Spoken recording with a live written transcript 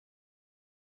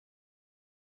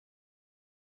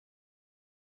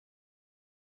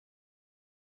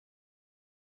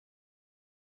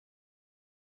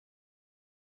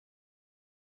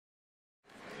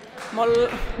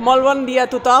Molt bon dia a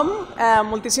tothom.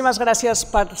 Moltíssimes gràcies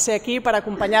per ser aquí, per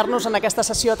acompanyar-nos en aquesta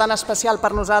sessió tan especial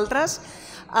per nosaltres.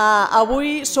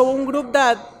 Avui sou un grup de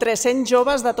 300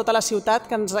 joves de tota la ciutat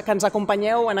que ens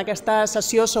acompanyeu en aquesta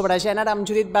sessió sobre gènere amb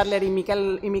Judith Butler i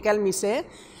Miquel Missé.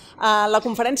 La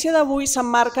conferència d'avui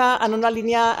s'emmarca en una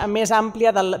línia més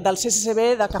àmplia del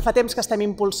CCCB, que fa temps que estem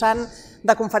impulsant,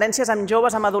 de conferències amb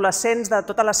joves, amb adolescents de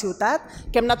tota la ciutat,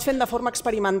 que hem anat fent de forma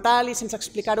experimental i sense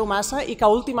explicar-ho massa i que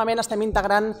últimament estem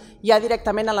integrant ja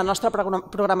directament a la nostra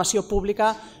programació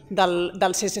pública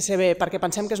del CCCB, perquè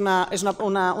pensem que és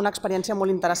una experiència molt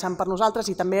interessant per nosaltres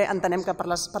i també entenem que per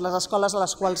les escoles a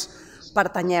les quals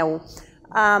pertanyeu.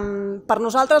 Per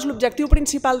nosaltres l'objectiu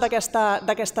principal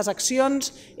d'aquestes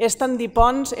accions és tendir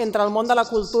ponts entre el món de la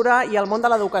cultura i el món de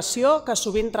l'educació, que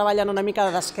sovint treballen una mica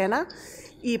d'esquena,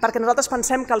 i perquè nosaltres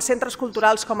pensem que els centres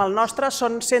culturals com el nostre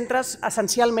són centres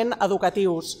essencialment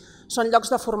educatius. Són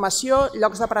llocs de formació,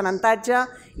 llocs d'aprenentatge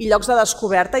i llocs de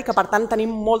descoberta i que per tant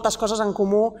tenim moltes coses en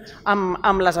comú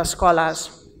amb les escoles.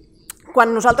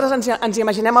 Quan nosaltres ens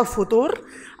imaginem el futur,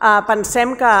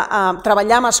 pensem que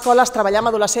treballar amb escoles, treballar amb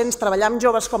adolescents, treballar amb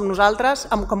joves com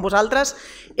vosaltres,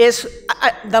 és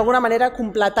d'alguna manera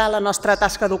completar la nostra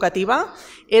tasca educativa,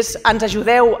 ens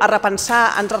ajudeu a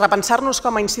repensar-nos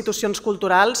com a institucions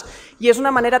culturals i és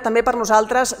una manera també per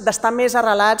nosaltres d'estar més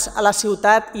arrelats a la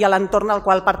ciutat i a l'entorn al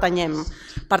qual pertanyem.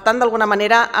 Per tant, d'alguna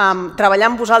manera, treballar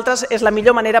amb vosaltres és la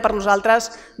millor manera per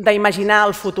nosaltres d'imaginar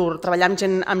el futur, treballar amb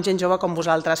gent jove com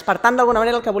vosaltres. Per tant, d'alguna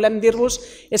manera, el que volem dir-vos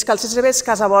és que el CCCB és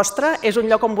casa vostra, és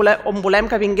un lloc on volem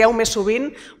que vingueu més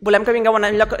sovint, volem que vingueu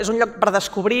és un lloc per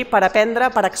descobrir, per aprendre,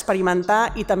 per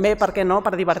experimentar i també, per què no,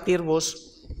 per divertir-vos.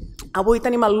 Avui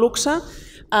tenim el luxe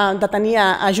de tenir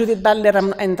a Judith Butler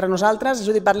entre nosaltres.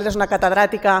 Judith Butler és una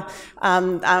catedràtica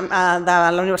de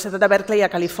la Universitat de Berkeley a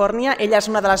Califòrnia. Ella és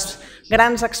una de les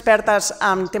grans expertes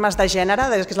en temes de gènere,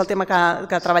 que és el tema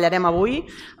que treballarem avui.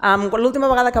 L'última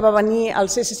vegada que va venir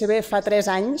al CCCB fa 3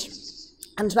 anys,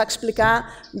 ens va explicar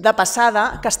de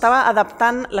passada que estava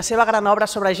adaptant la seva gran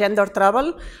obra sobre gender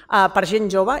trouble per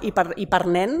gent jove i per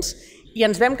nens, i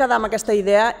ens vam quedar amb aquesta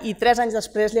idea i 3 anys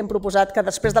després li hem proposat que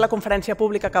després de la conferència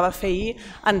pública que va fer ahir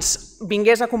ens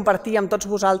vingués a compartir amb tots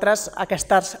vosaltres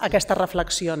aquestes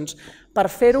reflexions. Per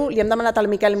fer-ho li hem demanat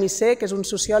al Miquel Missé, que és un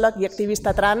sociòleg i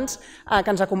activista trans,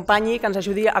 que ens acompanyi, que ens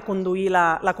ajudi a conduir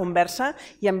la conversa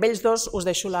i amb ells dos us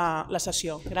deixo la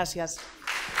sessió. Gràcies.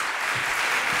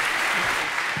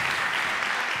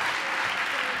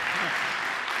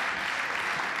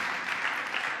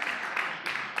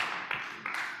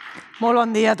 Molt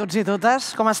bon dia a tots i totes.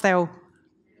 Com esteu?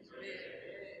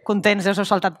 Contents? Us heu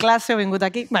saltat classe? Heu vingut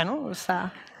aquí? Bé,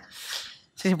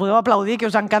 si podeu aplaudir, que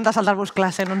us encanta saltar-vos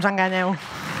classe, no ens enganyeu.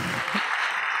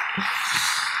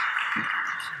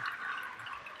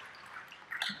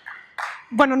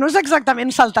 Bé, no és exactament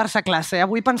saltar-se classe,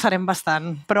 avui pensarem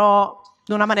bastant, però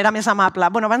d'una manera més amable.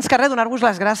 Bé, abans que res, donar-vos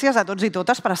les gràcies a tots i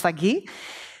totes per estar aquí.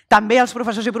 També als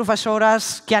professors i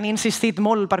professores que han insistit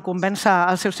molt per convèncer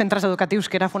els seus centres educatius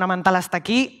que era fonamental estar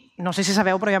aquí. No sé si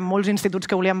sabeu, però hi ha molts instituts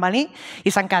que volien venir i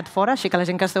s'han quedat fora, així que la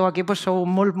gent que esteu aquí sou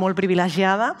molt, molt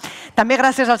privilegiada. També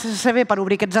gràcies al CCCB per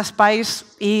obrir aquests espais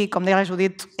i, com deia la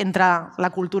Judit, entre la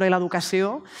cultura i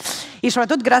l'educació. I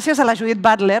sobretot gràcies a la Judith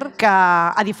Butler, que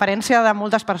a diferència de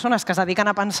moltes persones que es dediquen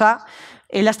a pensar,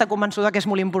 ella està convençuda que és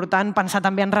molt important pensar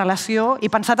també en relació i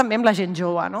pensar també en la gent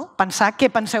jove, no? Pensar què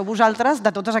penseu vosaltres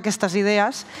de totes aquestes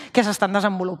idees que s'estan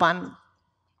desenvolupant.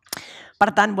 Per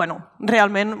tant,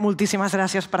 realment, moltíssimes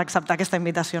gràcies per acceptar aquesta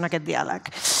invitació en aquest diàleg.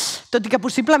 Tot i que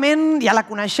possiblement ja la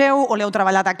coneixeu, o l'heu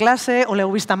treballat a classe, o l'heu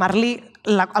vist a Merlí,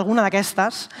 alguna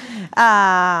d'aquestes,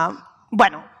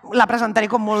 la presentaré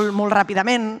com molt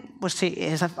ràpidament. Sí,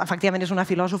 efectivament és una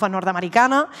filòsofa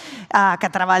nord-americana que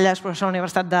treballa, és professora a la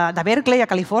Universitat de Berkeley, a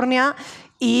Califòrnia,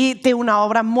 i té una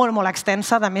obra molt, molt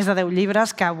extensa, de més de 10 llibres,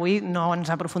 que avui no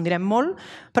ens aprofundirem molt,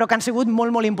 però que han sigut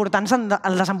molt, molt importants en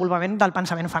el desenvolupament del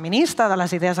pensament feminista, de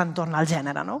les idees entorn al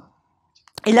gènere.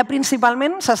 Ella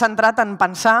principalment s'ha centrat en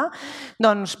pensar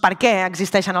per què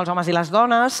existeixen els homes i les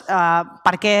dones,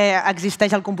 per què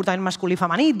existeix el comportament masculí i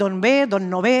femení, d'on ve, d'on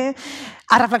no ve.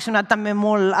 Ha reflexionat també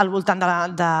molt al voltant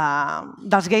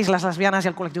dels gais, les lesbianes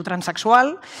i el col·lectiu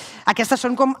transsexual. Aquestes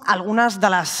són com algunes de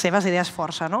les seves idees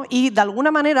força. I d'alguna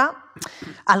manera,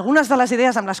 algunes de les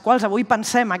idees amb les quals avui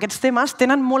pensem aquests temes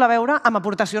tenen molt a veure amb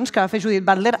aportacions que va fer Judith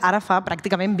Butler ara fa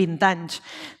pràcticament 20 anys.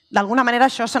 D'alguna manera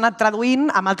això s'ha anat traduint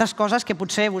amb altres coses que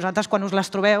potser vosaltres quan us les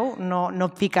trobeu no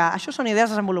fica. Això són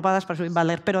idees desenvolupades per Judith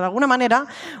Butler, però d'alguna manera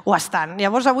ho estan.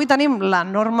 Llavors avui tenim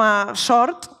l'enorme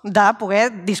sort de poder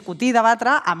discutir i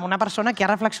debatre amb una persona que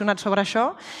ha reflexionat sobre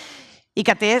això i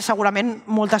que té segurament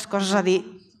moltes coses a dir.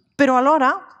 però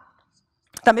alhora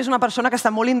també és una persona que està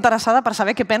molt interessada per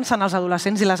saber què pensen els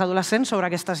adolescents i les adolescents sobre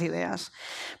aquestes idees.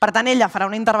 Per tant, ella farà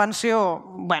una intervenció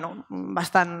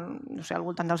bastant, no sé, al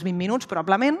voltant dels 20 minuts,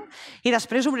 probablement, i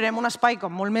després obrirem un espai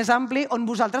com molt més ampli on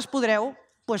vosaltres podreu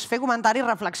fer comentaris,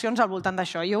 reflexions al voltant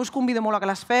d'això. Jo us convido molt a que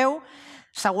les feu.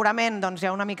 Segurament hi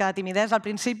ha una mica de timidesa al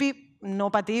principi, no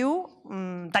patiu,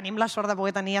 tenim la sort de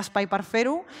poder tenir espai per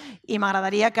fer-ho i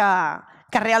m'agradaria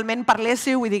que realment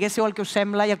parléssiu i diguéssiu el que us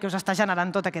sembla i el que us està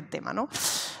generant tot aquest tema.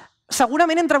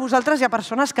 Segurament entre vosaltres hi ha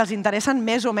persones que els interessen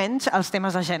més o menys els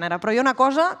temes de gènere, però hi ha una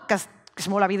cosa que és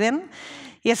molt evident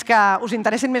i és que us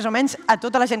interessin més o menys a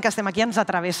tota la gent que estem aquí ens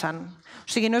atravessen. O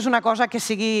sigui, no és una cosa que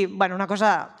sigui una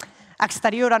cosa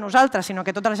exterior a nosaltres, sinó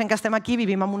que tota la gent que estem aquí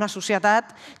vivim en una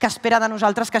societat que espera de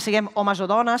nosaltres que siguem homes o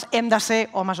dones, hem de ser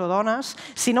homes o dones,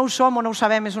 si no ho som o no ho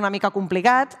sabem és una mica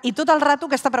complicat, i tot el rato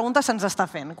aquesta pregunta se'ns està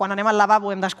fent. Quan anem al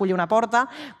lavabo hem d'escollir una porta,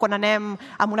 quan anem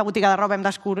a una botiga de roba hem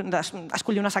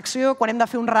d'escollir una secció, quan hem de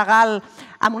fer un regal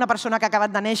a una persona que ha acabat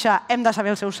de néixer hem de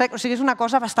saber el seu sexe, o sigui, és una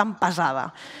cosa bastant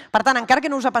pesada. Per tant, encara que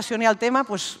no us apassioni el tema,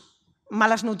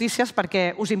 males notícies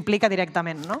perquè us implica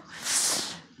directament.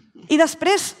 I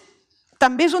després,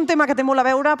 també és un tema que té molt a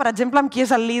veure, per exemple, amb qui és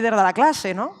el líder de la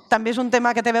classe. També és un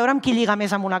tema que té a veure amb qui lliga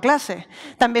més amb una classe.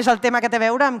 També és el tema que té a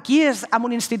veure amb qui és en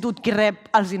un institut qui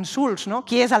rep els insults,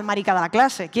 qui és el marica de la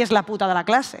classe, qui és la puta de la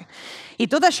classe. I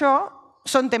tot això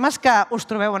són temes que us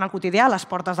trobeu en el quotidià, a les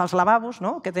portes dels lavabos,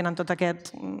 que tenen tota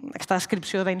aquesta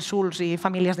descripció d'insults i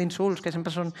famílies d'insults, que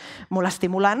sempre són molt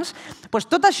estimulants.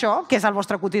 Tot això, que és el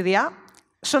vostre quotidià,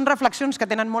 són reflexions que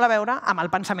tenen molt a veure amb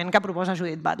el pensament que proposa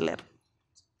Judith Butler.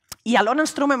 I alhora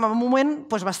ens trobem en un moment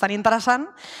bastant interessant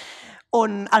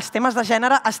on els temes de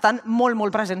gènere estan molt,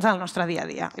 molt presents en el nostre dia a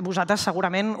dia. I vosaltres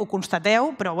segurament ho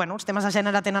constateu, però els temes de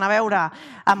gènere tenen a veure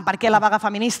amb per què la vaga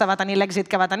feminista va tenir l'èxit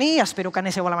que va tenir. Espero que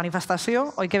anéssiu a la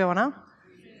manifestació. Oi que vau anar?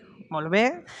 Molt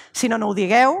bé. Si no, no ho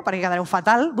digueu, perquè quedareu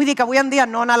fatal. Vull dir que avui en dia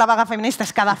no anar a la vaga feminista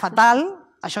és quedar fatal.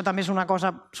 Això també és una cosa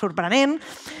sorprenent,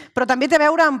 però també té a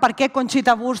veure amb per què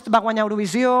Conchita Wurst va guanyar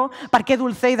Eurovisió, per què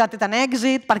Dulceida té tant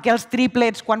èxit, per què els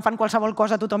triplets, quan fan qualsevol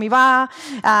cosa, tothom hi va,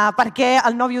 per què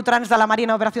el nòvio trans de la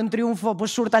Marina Operació Triunfo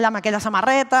surt allà amb aquella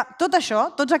samarreta. Tot això,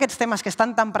 tots aquests temes que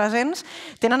estan tan presents,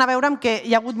 tenen a veure amb que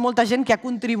hi ha hagut molta gent que ha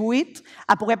contribuït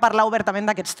a poder parlar obertament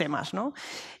d'aquests temes.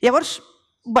 Llavors,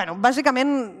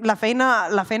 bàsicament, la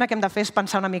feina que hem de fer és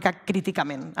pensar una mica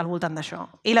críticament al voltant d'això.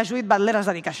 I la Judith Butler es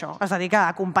dedica a això, es dedica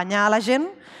a acompanyar a la gent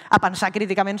a pensar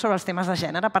críticament sobre els temes de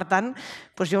gènere. Per tant,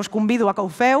 jo us convido a que ho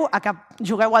feu, a que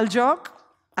jugueu al joc,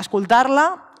 a escoltar-la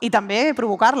i també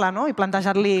provocar-la i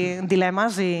plantejar-li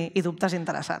dilemes i dubtes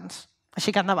interessants.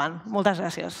 Així que endavant. Moltes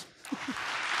gràcies.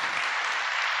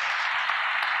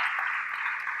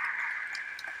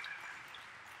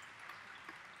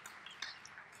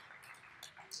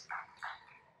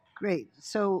 Great.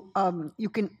 So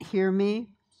you can hear me,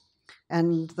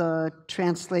 and the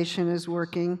translation is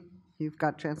working. You've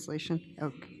got translation?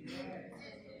 Okay.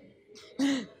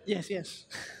 Yes.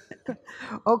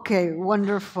 Okay,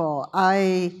 wonderful.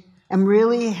 I am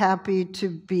really happy to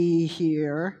be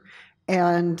here,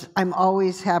 and I'm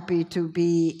always happy to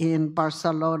be in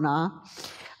Barcelona.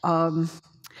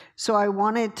 So I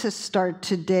wanted to start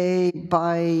today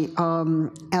by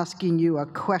asking you a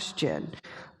question.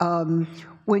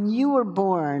 When you were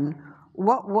born,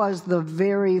 what was the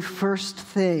very first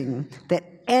thing that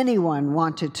anyone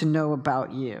wanted to know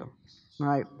about you?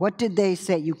 Right? What did they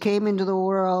say? You came into the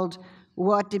world.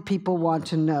 What did people want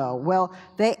to know? Well,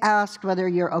 they asked whether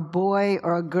you're a boy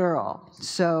or a girl.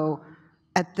 So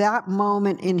at that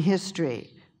moment in history,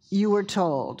 you were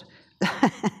told,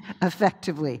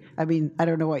 effectively, I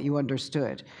don't know what you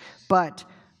understood, but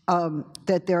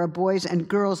that there are boys and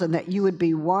girls and that you would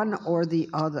be one or the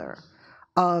other.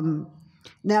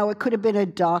 Now, it could have been a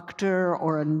doctor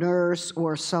or a nurse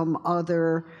or some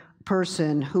other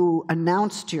person who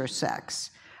announced your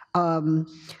sex. But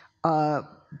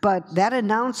that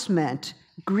announcement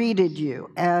greeted you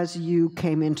as you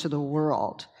came into the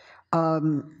world.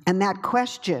 And that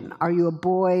question, are you a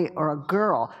boy or a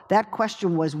girl, that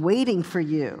question was waiting for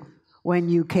you when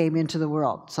you came into the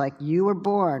world. It's like you were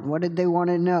born. What did they want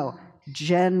to know?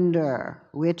 Gender.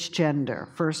 Which gender?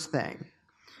 First thing.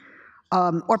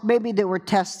 Or maybe there were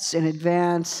tests in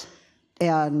advance,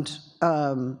 and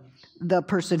the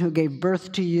person who gave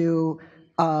birth to you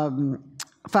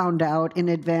found out in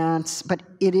advance, but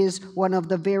it is one of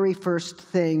the very first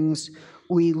things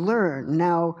we learn.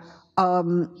 Now,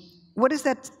 what does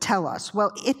that tell us?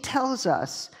 Well, it tells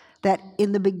us that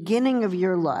in the beginning of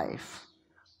your life,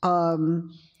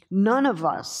 none of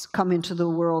us come into the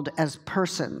world as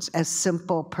persons, as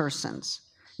simple persons.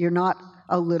 You're not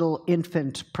a little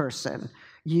infant person.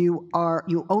 You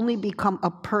only become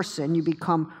a person, you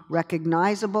become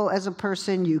recognizable as a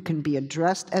person, you can be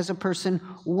addressed as a person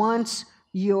once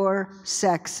your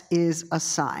sex is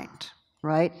assigned,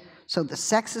 right? So the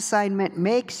sex assignment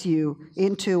makes you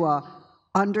into a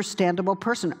understandable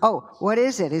person. Oh, what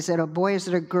is it? Is it a boy, is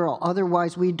it a girl?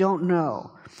 Otherwise, we don't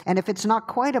know. And if it's not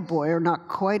quite a boy or not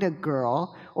quite a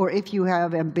girl, or if you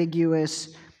have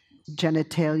ambiguous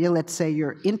genitalia, let's say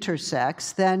you're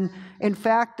intersex, then in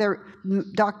fact,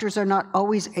 doctors are not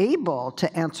always able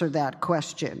to answer that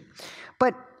question.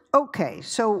 But okay,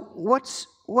 so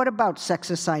what about sex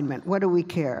assignment? What do we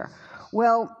care?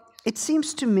 Well, it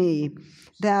seems to me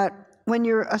that when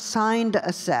you're assigned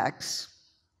a sex,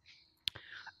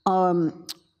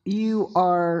 you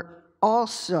are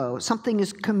also, something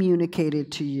is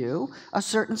communicated to you, a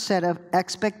certain set of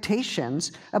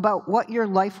expectations about what your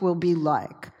life will be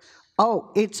like.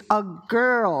 Oh, it's a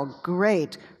girl,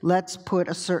 great. Let's put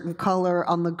a certain color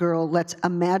on the girl. Let's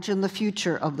imagine the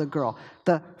future of the girl.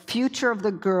 The future of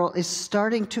the girl is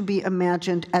starting to be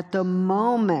imagined at the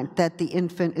moment that the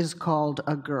infant is called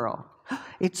a girl.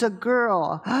 It's a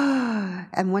girl,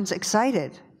 and one's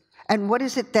excited. And what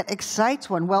is it that excites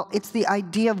one? Well, it's the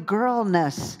idea of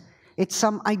girlness. It's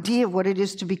some idea of what it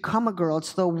is to become a girl.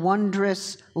 It's the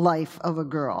wondrous life of a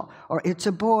girl. Or it's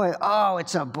a boy. Oh,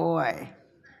 it's a boy.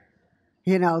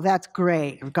 You know, that's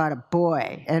great. We've got a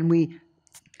boy. And we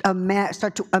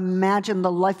start to imagine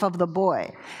the life of the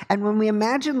boy. And when we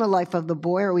imagine the life of the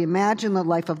boy, or we imagine the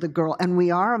life of the girl, and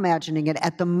we are imagining it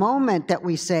at the moment that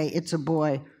we say it's a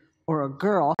boy or a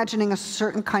girl, imagining a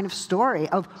certain kind of story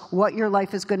of what your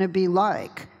life is going to be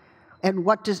like, and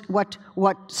what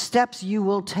steps you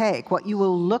will take, what you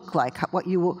will look like, what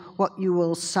you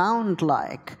will sound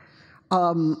like,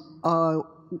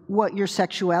 what your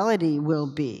sexuality will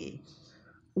be,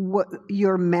 what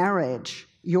your marriage,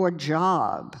 your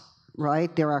job,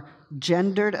 right? There are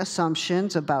gendered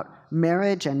assumptions about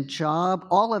marriage and job,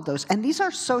 all of those, and these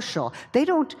are social. They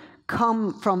don't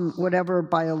come from whatever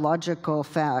biological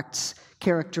facts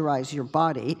characterize your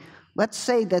body. Let's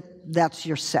say that that's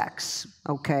your sex,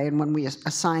 okay? And when we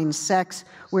assign sex,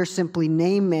 we're simply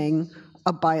naming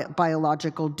a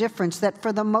biological difference that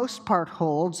for the most part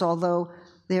holds, although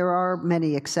there are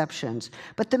many exceptions.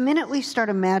 But the minute we start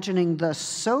imagining the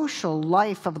social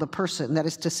life of the person, that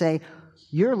is to say,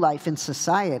 your life in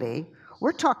society,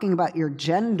 we're talking about your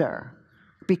gender,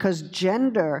 because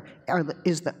gender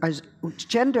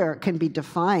can be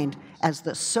defined as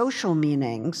the social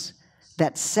meanings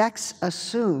that sex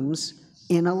assumes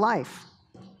in a life,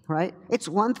 right? It's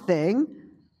one thing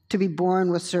to be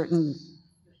born with certain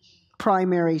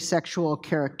primary sexual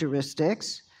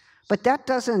characteristics, but that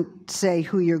doesn't say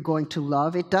who you're going to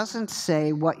love. It doesn't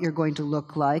say what you're going to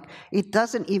look like. It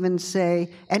doesn't even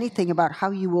say anything about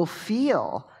how you will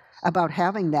feel about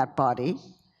having that body.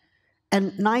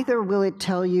 And neither will it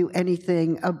tell you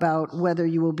anything about whether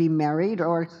you will be married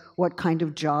or what kind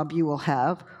of job you will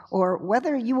have or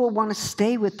whether you will want to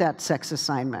stay with that sex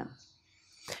assignment.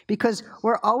 Because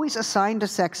we're always assigned a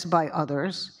sex by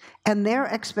others, and their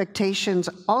expectations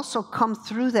also come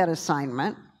through that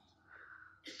assignment.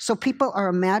 So people are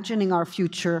imagining our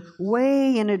future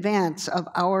way in advance of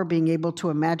our being able to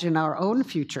imagine our own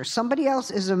future. Somebody else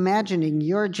is imagining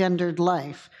your gendered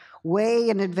life way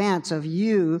in advance of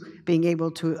you being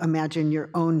able to imagine your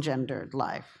own gendered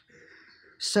life.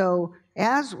 So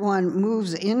as one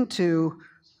moves into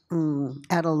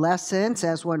adolescence,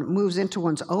 as one moves into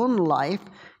one's own life,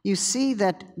 you see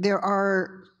that there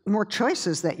are more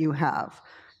choices that you have.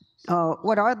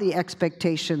 What are the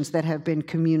expectations that have been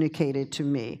communicated to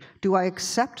me? Do I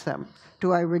accept them?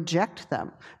 Do I reject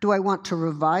them? Do I want to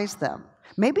revise them?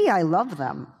 Maybe I love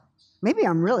them. Maybe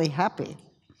I'm really happy.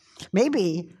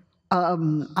 Maybe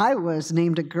I was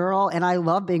named a girl, and I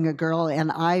love being a girl, and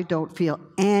I don't feel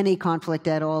any conflict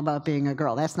at all about being a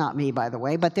girl. That's not me, by the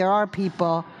way, but there are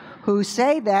people who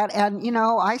say that, and, you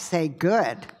know, I say,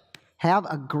 good. Have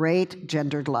a great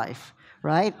gendered life,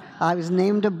 right? I was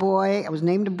named a boy.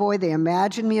 They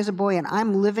imagined me as a boy, and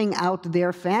I'm living out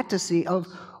their fantasy of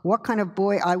what kind of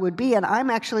boy I would be, and I'm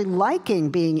actually liking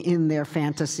being in their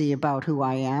fantasy about who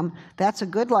I am. That's a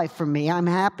good life for me. I'm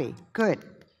happy. Good.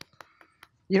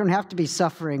 You don't have to be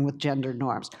suffering with gender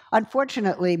norms.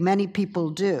 Unfortunately, many people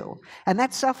do. And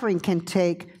that suffering can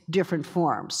take different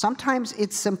forms. Sometimes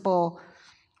it's simple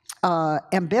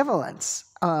ambivalence.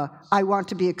 I want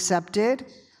to be accepted.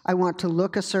 I want to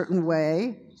look a certain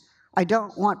way. I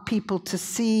don't want people to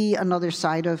see another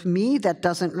side of me that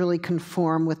doesn't really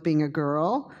conform with being a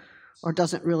girl or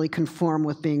doesn't really conform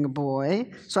with being a boy.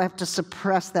 So I have to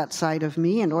suppress that side of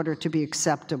me in order to be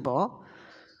acceptable.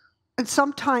 And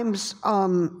sometimes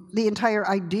the entire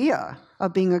idea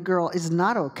of being a girl is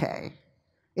not okay.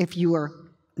 If you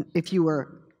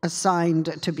were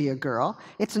assigned to be a girl,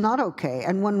 it's not okay.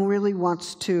 And one really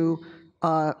wants to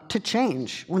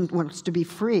change. One wants to be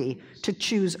free to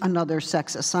choose another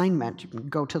sex assignment. You can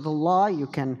go to the law, you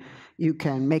can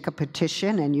make a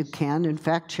petition, and you can, in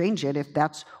fact, change it if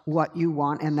that's what you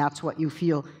want and that's what you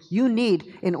feel you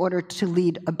need in order to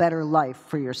lead a better life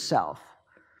for yourself.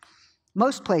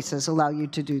 Most places allow you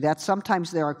to do that.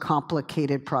 Sometimes there are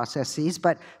complicated processes,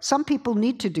 but some people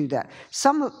need to do that.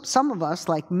 Some of us,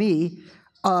 like me,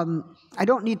 I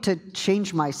don't need to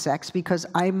change my sex because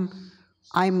I'm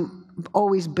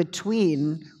always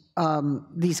between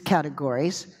these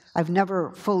categories. I've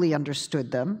never fully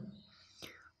understood them.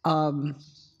 I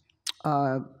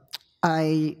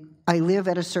live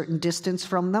at a certain distance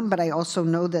from them, but I also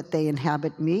know that they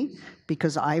inhabit me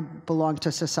because I belong to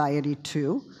society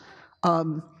too.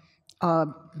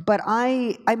 But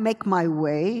I make my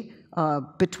way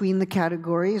between the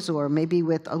categories, or maybe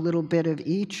with a little bit of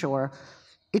each, or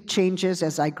it changes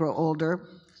as I grow older.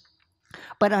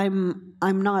 But I'm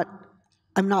not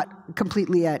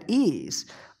completely at ease.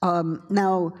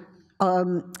 Now,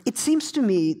 it seems to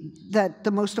me that the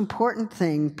most important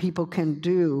thing people can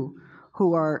do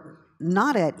who are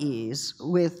not at ease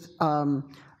with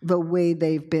the way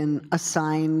they've been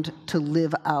assigned to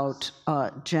live out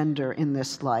gender in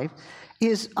this life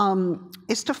is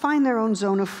to find their own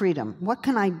zone of freedom. What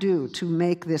can I do to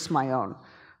make this my own?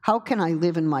 How can I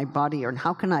live in my body, or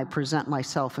how can I present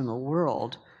myself in the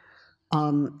world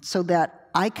so that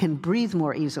I can breathe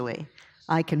more easily,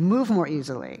 I can move more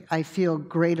easily, I feel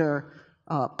greater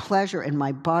pleasure in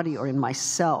my body or in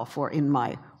myself or in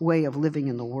my way of living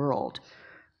in the world.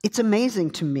 It's amazing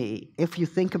to me, if you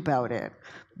think about it,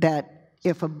 that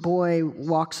if a boy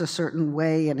walks a certain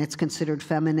way and it's considered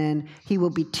feminine, he will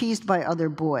be teased by other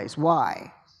boys.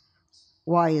 Why?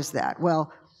 Why is that?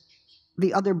 Well,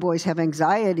 the other boys have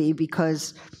anxiety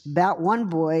because that one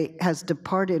boy has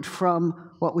departed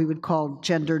from what we would call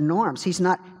gender norms. He's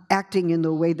not acting in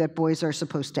the way that boys are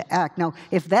supposed to act. Now,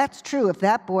 if that's true, if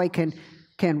that boy can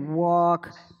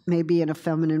walk maybe in a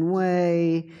feminine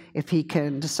way, if he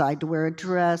can decide to wear a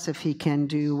dress, if he can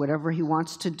do whatever he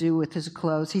wants to do with his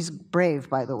clothes, he's brave,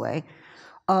 by the way,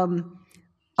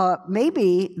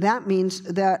 maybe that means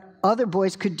that other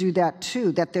boys could do that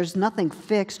too, that there's nothing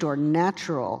fixed or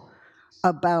natural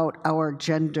about our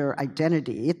gender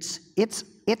identity.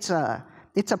 It's a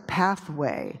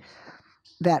pathway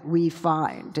that we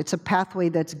find. It's a pathway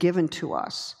that's given to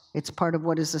us. It's part of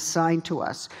what is assigned to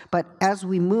us. But as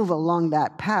we move along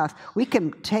that path, we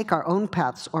can take our own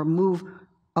paths or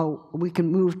we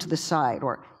can move to the side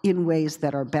or in ways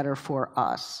that are better for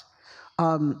us.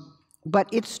 But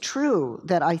it's true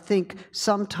that I think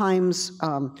sometimes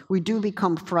we do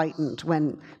become frightened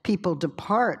when people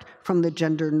depart from the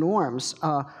gender norms.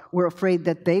 We're afraid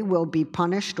that they will be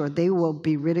punished, or they will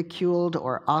be ridiculed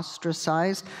or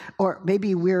ostracized, or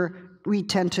maybe we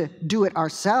tend to do it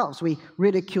ourselves. We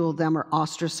ridicule them or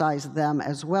ostracize them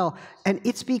as well. And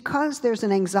it's because there's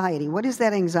an anxiety. What is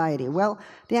that anxiety? Well,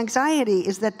 the anxiety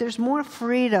is that there's more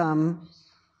freedom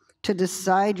to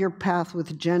decide your path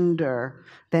with gender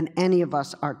than any of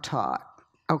us are taught.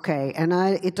 Okay, and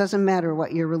it doesn't matter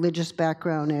what your religious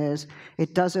background is.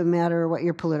 It doesn't matter what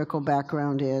your political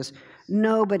background is.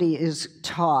 Nobody is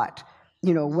taught,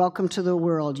 welcome to the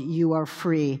world. You are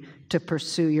free to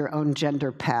pursue your own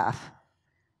gender path.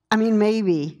 I mean,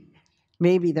 maybe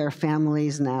there are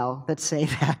families now that say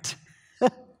that.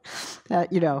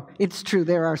 It's true,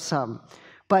 there are some.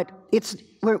 But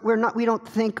we don't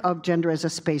think of gender as a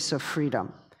space of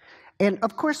freedom. And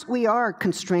of course, we are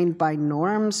constrained by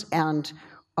norms, and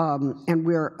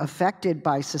we're affected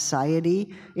by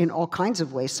society in all kinds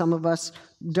of ways. Some of us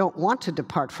don't want to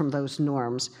depart from those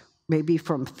norms, maybe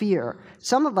from fear.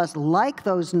 Some of us like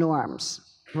those norms,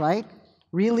 right?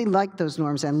 Really like those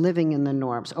norms and living in the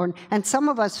norms. And some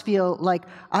of us feel like,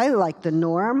 I like the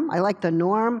norm. I like the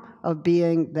norm of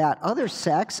being that other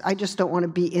sex. I just don't want to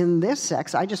be in this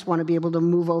sex. I just want to be able to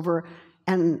move over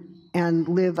and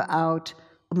live out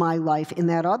my life in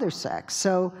that other sex.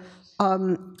 So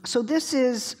this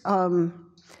is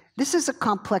a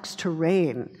complex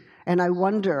terrain, and I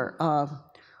wonder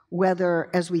whether,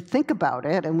 as we think about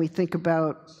it, and we think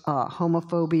about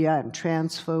homophobia and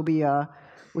transphobia,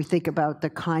 we think about the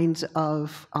kinds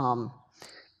of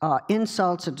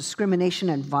insults and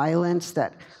discrimination and violence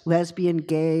that lesbian,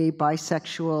 gay,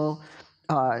 bisexual,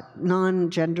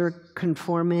 non-gender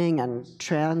conforming, and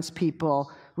trans people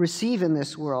receive in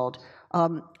this world.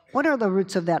 What are the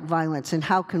roots of that violence, and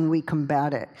how can we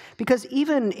combat it? Because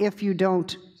even if you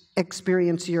don't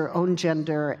experience your own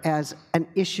gender as an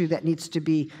issue that needs to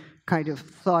be kind of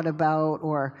thought about,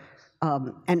 or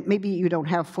and maybe you don't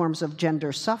have forms of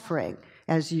gender suffering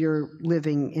as you're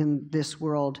living in this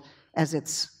world as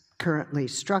it's currently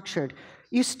structured.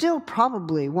 You still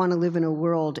probably want to live in a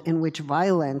world in which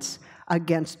violence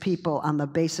against people on the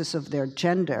basis of their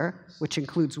gender, which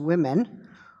includes women,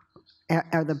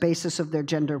 are the basis of their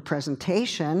gender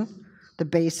presentation, the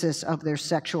basis of their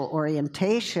sexual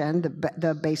orientation,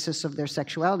 the basis of their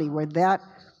sexuality, where that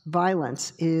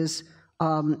violence is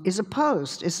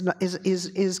opposed,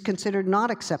 is considered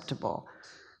not acceptable.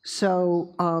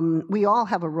 So we all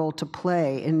have a role to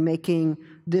play in making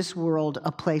this world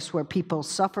a place where people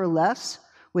suffer less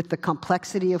with the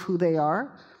complexity of who they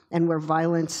are, and where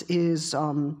violence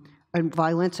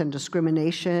and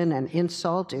discrimination and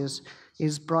insult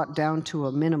is brought down to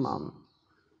a minimum.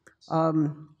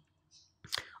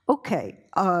 Okay,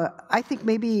 I think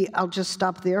maybe I'll just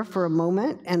stop there for a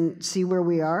moment and see where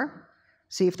we are,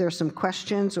 see if there's some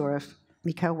questions or if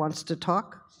Miquel wants to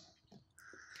talk.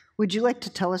 Would you like to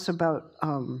tell us about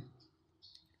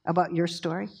your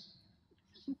story?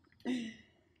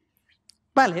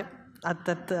 Vale.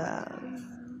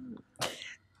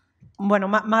 Bueno,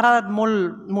 m'ha agradat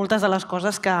molt moltes de les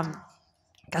coses que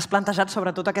has plantejat,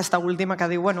 sobretot aquesta última que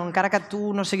diu, bueno, encara que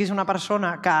tu no siguis una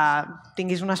persona que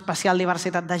tinguis una especial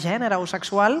diversitat de gènere o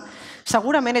sexual,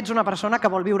 segurament ets una persona que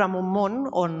vol viure en un món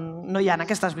on no hi ha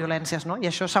aquestes violències, no? I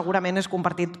això segurament és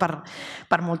compartit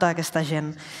per molta d'aquesta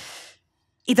gent.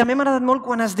 I també m'ha agradat molt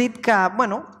quan has dit que,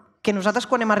 bueno, que nosaltres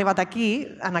quan hem arribat aquí,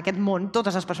 en aquest món,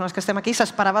 totes les persones que estem aquí,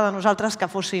 s'esperava de nosaltres que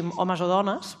fóssim homes o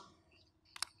dones.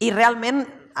 I realment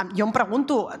jo em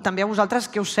pregunto també a vosaltres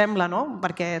què us sembla, no?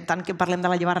 Perquè tant que parlem de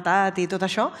la llibertat i tot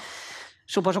això,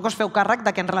 suposo que us feu càrrec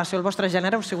que en relació al vostre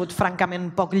gènere heu sigut francament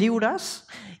poc lliures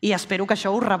i espero que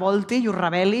això us revolti i us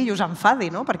rebel·li i us enfadi,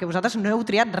 no? Perquè vosaltres no heu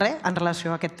triat res en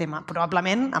relació a aquest tema.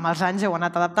 Probablement amb els anys heu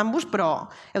anat adaptant-vos, però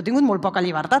heu tingut molt poca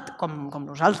llibertat, com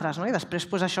nosaltres, no? I després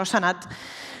això s'ha anat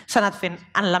fent.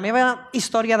 En la meva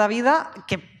història de vida,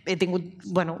 que he tingut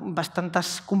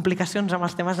bastantes complicacions amb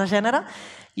els temes de gènere,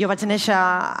 jo vaig néixer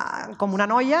com una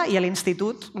noia i a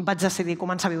l'institut vaig decidir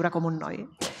començar a viure com un noi.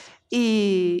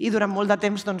 I durant molt de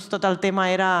temps tot el tema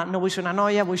era no vull ser una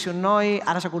noia, vull ser un noi,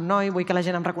 ara soc un noi, vull que la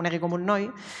gent em reconegui com un noi.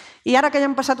 I ara que ja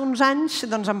han passat uns anys,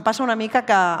 em passa una mica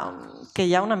que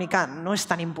ja una mica no és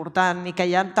tan important i que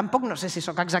ja tampoc no sé si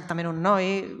sóc exactament un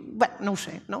noi, bé, no ho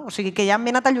sé, no? O sigui que ja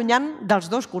m'he anat allunyant dels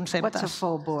dos conceptes. What's a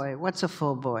full boy? What's a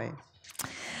full boy?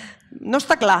 No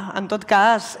està clar, en tot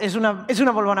cas, és una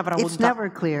molt bona pregunta. It's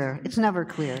never clear. It's never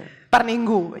clear. Per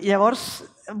ningú. Llavors,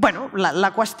 bueno,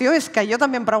 la qüestió és que jo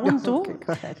també em pregunto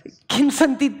quin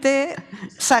sentit té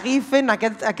seguir fent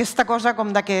aquesta cosa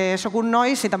com de que sóc un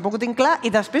noi si tampoc ho tinc clar, i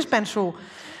després penso,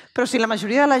 però si la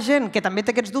majoria de la gent que també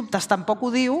té aquests dubtes tampoc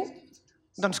ho diu,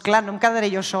 doncs clar, no em quedaré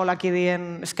jo sola aquí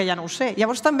dient és que ja no ho sé.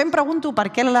 Llavors també em pregunto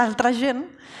per què l'altra gent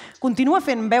continua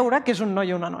fent veure que és un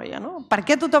noi o una noia, no? Per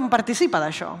què tothom participa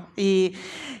d'això? I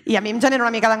a mi em genera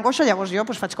una mica d'angoixa, llavors jo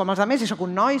faig com els altres i sóc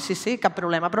un noi, sí, cap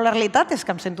problema. Però la realitat és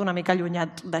que em sento una mica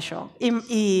allunyat d'això. I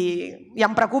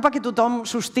em preocupa que tothom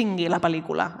sostingui la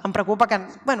pel·lícula. Em preocupa que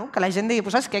la gent digui,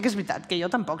 saps què? Que és veritat, que jo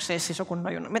tampoc sé si sóc un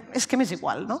noi o no. És que m'és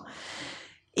igual, no?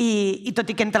 I tot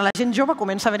i que entre la gent jove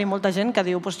comença a haver-hi molta gent que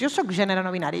diu jo soc gènere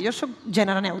no binari, jo soc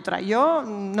gènere neutre, jo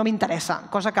no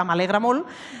m'interessa, cosa que m'alegra molt,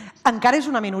 encara és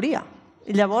una minoria.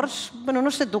 I llavors,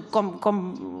 no sé tu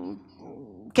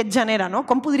què et genera, no?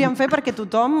 Com podríem fer perquè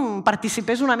tothom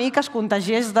participés una mica, es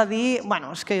contagiés de dir,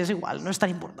 és que és igual, no és tan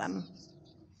important.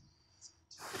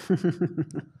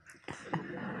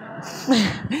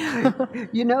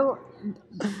 You know,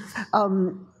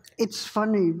 it's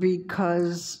funny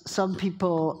because some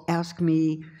people ask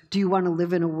me, do you want to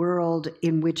live in a world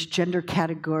in which gender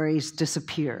categories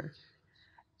disappear?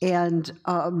 And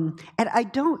I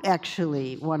don't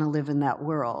actually want to live in that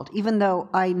world, even though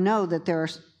I know that there are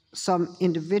some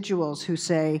individuals who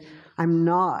say, I'm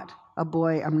not a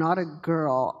boy, I'm not a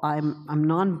girl, I'm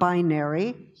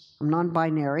non-binary,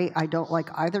 I don't like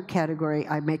either category,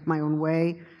 I make my own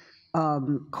way,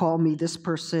 call me this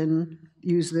person,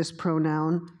 use this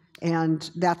pronoun, and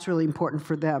that's really important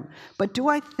for them. But do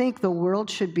I think the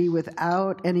world should be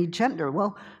without any gender?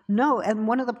 Well, no, and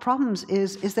one of the problems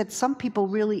is that some people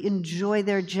really enjoy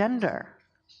their gender.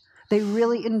 They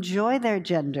really enjoy their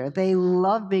gender. They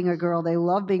love being a girl, they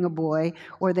love being a boy,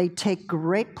 or they take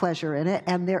great pleasure in it,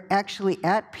 and they're actually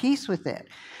at peace with it.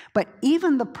 But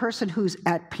even the person who's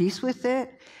at peace with it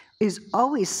is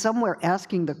always somewhere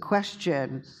asking the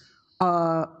question,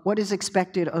 what is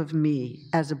expected of me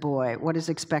as a boy? What is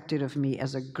expected of me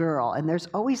as a girl? And there's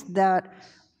always that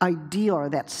ideal or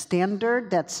that standard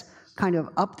that's kind of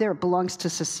up there. It belongs to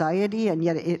society, and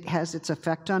yet it has its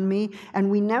effect on me.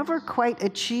 And we never quite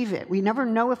achieve it. We never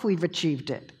know if we've achieved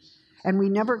it. And we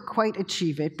never quite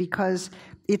achieve it because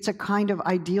it's a kind of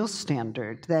ideal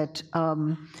standard that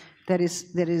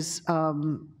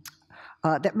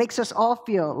makes us all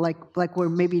feel like we're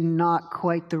maybe not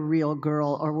quite the real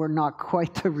girl or we're not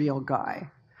quite the real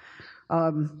guy.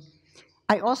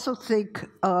 I also think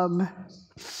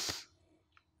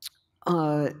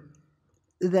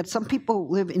that some people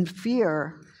live in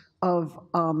fear of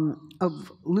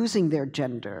losing their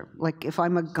gender. Like if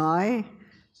I'm a guy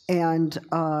and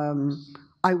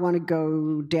I want to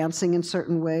go dancing in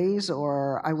certain ways,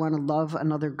 or I want to love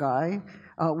another guy,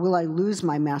 will I lose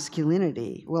my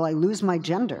masculinity? Will I lose my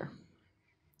gender?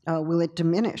 Will it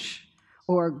diminish?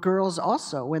 Or girls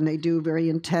also, when they do very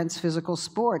intense physical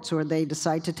sports or they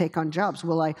decide to take on jobs,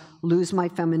 will I lose my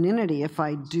femininity if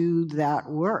I do that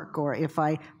work or if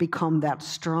I become that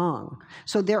strong?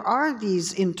 So there are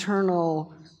these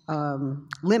internal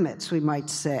limits, we might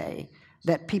say,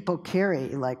 that people carry,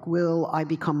 like, will I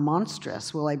become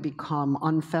monstrous? Will I become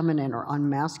unfeminine or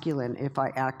unmasculine if I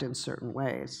act in certain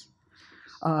ways?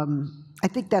 I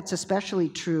think that's especially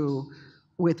true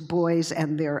with boys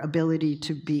and their ability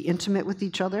to be intimate with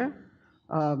each other.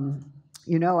 You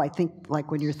know, I think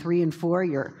like when you're 3 and 4,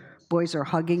 your boys are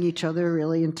hugging each other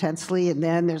really intensely, and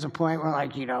then there's a point where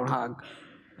like you don't hug.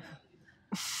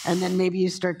 And then maybe you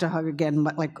start to hug again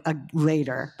like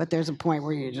later, but there's a point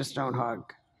where you just don't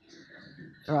hug,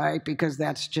 right? Because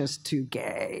that's just too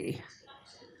gay.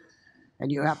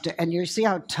 And you have to, and you see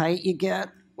how tight you get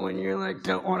when you're like,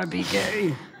 don't want to be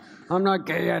gay. I'm not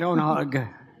gay, I don't hug.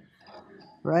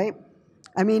 Right?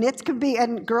 I mean, it could be,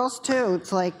 and girls too,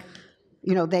 it's like,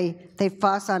 you know, they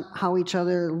fuss on how each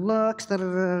other looks, but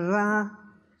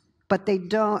they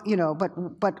don't, you know, but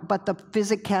the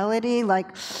physicality,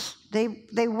 like,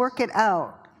 they work it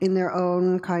out in their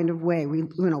own kind of way.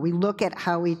 We look at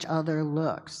how each other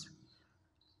looks.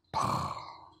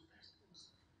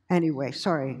 Anyway,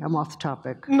 sorry, I'm off the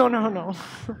topic. No.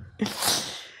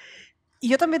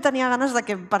 Jo també tenia ganes de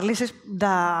que parlessis de...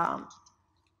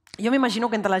 Jo m'imagino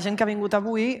que entre la gent que ha vingut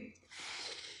avui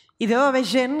hi deu haver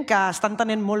gent que està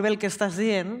entenent molt bé el que estàs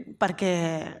dient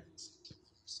perquè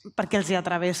els hi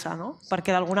atravessa, no?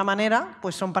 Perquè d'alguna manera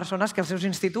són persones que als seus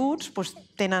instituts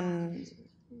tenen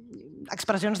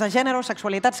expressions de gènere o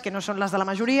sexualitats que no són les de la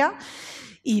majoria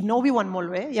i no ho viuen molt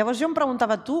bé. Llavors jo em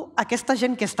preguntava, tu, aquesta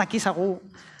gent que està aquí segur,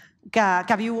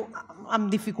 que viu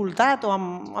amb dificultat o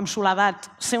amb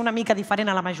soledat, ser una mica diferent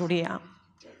a la majoria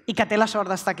i que té la sort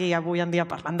d'estar aquí avui en dia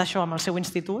parlant d'això amb el seu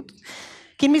institut,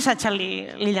 quin missatge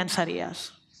li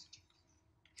llançaries?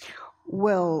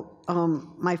 Well,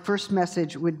 my first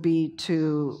message would be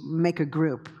to make a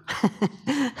group.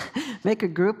 Make a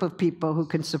group of people who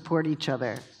can support each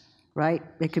other, right?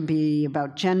 It can be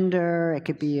about gender, it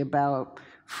could be about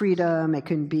freedom, it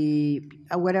can be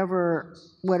whatever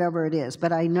it is.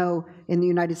 But I know in the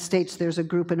United States there's a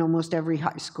group in almost every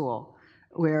high school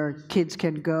where kids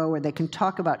can go, where they can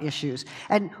talk about issues.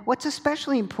 And what's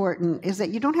especially important is that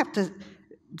you don't have to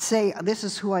say, this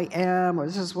is who I am, or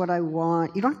this is what I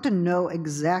want. You don't have to know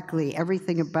exactly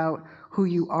everything about who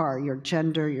you are, your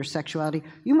gender, your sexuality.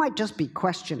 You might just be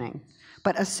questioning.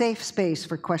 But a safe space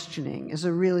for questioning is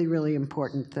a really, really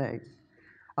important thing.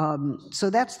 So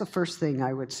that's the first thing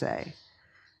I would say.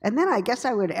 And then I guess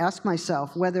I would ask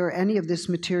myself whether any of this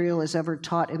material is ever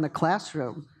taught in the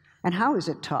classroom, and how is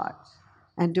it taught?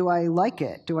 And do I like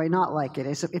it? Do I not like it?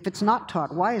 If it's not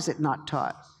taught, why is it not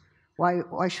taught?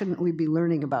 Why shouldn't we be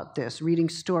learning about this, reading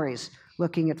stories,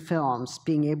 looking at films,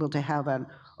 being able to have an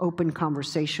open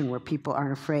conversation where people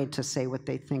aren't afraid to say what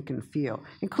they think and feel,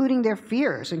 including their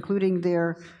fears, including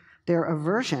their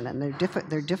aversion and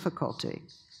their difficulty?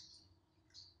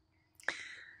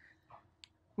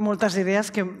 Moltes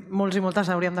idees que molts i moltes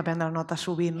hauríem de prendre nota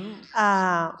sovint.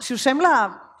 Si us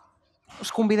sembla, us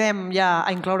convidem ja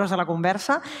a incloure's a la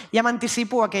conversa. Ja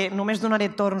m'anticipo a que només donaré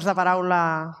torns de paraula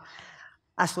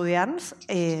a estudiants,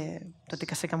 tot i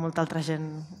que sé que molta altra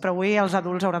gent... Però avui els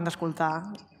adults hauran d'escoltar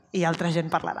i altra gent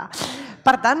parlarà.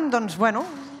 Per tant, doncs, bueno,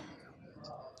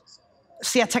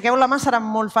 si aixequeu la mà serà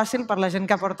molt fàcil per la gent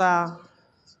que porta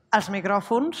els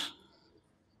micròfons.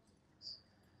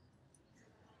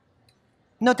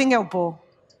 No tingueu por.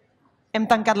 Hem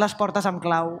tancat les portes amb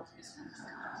clau.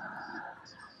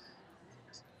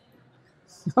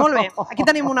 Molt bé, aquí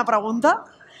tenim una pregunta.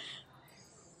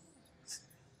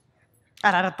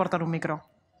 Ara et porten un micro.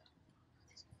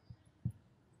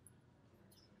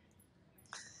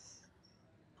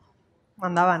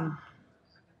 Endavant.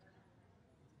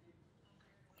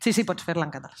 Sí, pots fer-la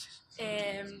en català.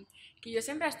 que jo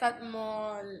sempre he estat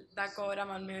molt d'acord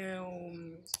amb el meu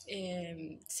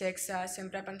sexe,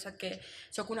 sempre he pensat que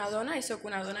sóc una dona i sóc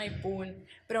una dona i punt,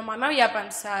 però mai m'havia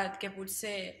pensat que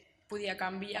potser podia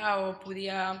canviar o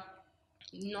podia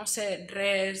no ser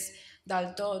res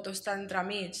del tot o estar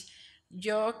entremig.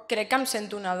 Jo crec que em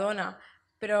sento una dona,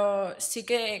 però sí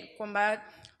que quan va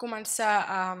començar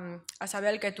a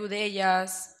saber el que tu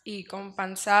deies i com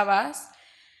pensaves,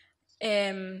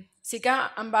 sí que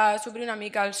em va obrir una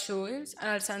mica els ulls en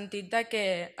el sentit de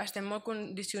que estem molt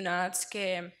condicionats,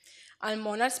 que el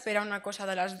món espera una cosa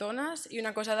de les dones i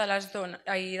una cosa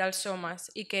dels homes,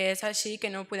 i que és així, que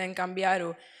no podem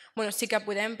canviar-ho. Bueno, sí que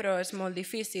podem, però és molt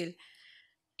difícil.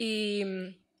 I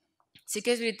sí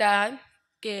que és veritat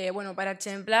que, bueno, per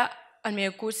exemple, al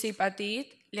meu cosí petit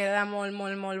li agrada molt,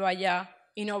 molt, molt ballar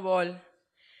i no vol,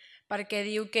 perquè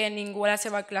diu que ningú a la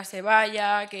seva classe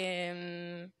balla,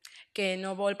 que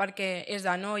no vol perquè és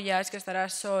de noies, que estarà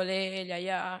sol ell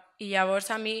allà. I llavors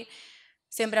a mi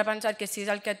sempre he pensat que si és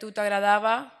el que a tu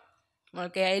t'agradava,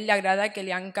 el que a ell li agrada, que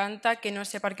li encanta, que no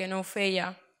sé per què no ho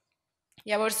feia.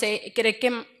 Llavors crec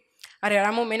que arribarà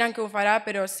un moment en què ho farà,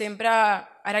 però sempre,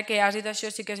 ara que has dit això,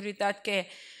 sí que és veritat que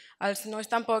els nois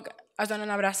tampoc es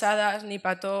donen abraçades, ni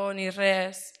petó, ni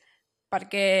res,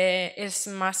 perquè és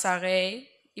massa gay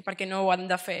i perquè no ho han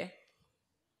de fer.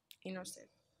 I no sé.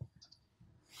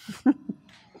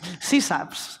 Sí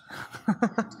saps.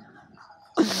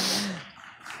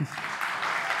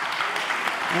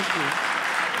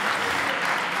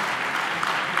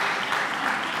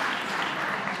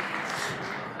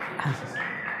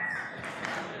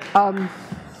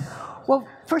 Well,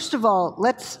 first of all,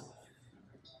 let's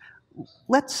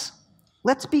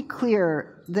be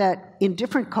clear that in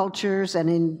different cultures and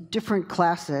in different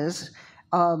classes,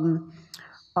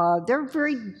 there are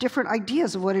very different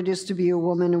ideas of what it is to be a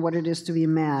woman and what it is to be a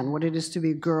man, what it is to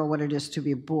be a girl, what it is to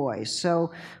be a boy.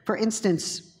 So, for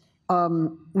instance,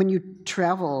 when you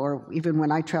travel, or even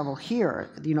when I travel here,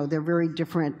 there are very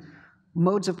different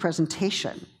modes of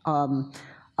presentation.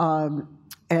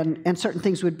 And certain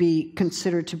things would be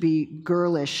considered to be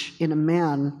girlish in a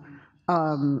man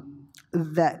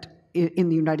that in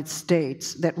the United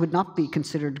States that would not be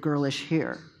considered girlish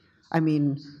here. I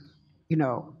mean,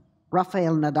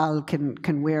 Rafael Nadal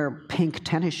can wear pink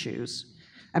tennis shoes.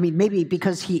 I mean, maybe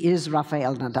because he is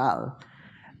Rafael Nadal.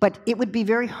 But it would be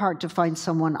very hard to find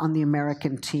someone on the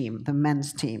American team, the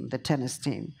men's team, the tennis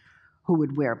team, who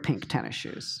would wear pink tennis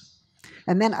shoes.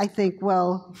 And then I think,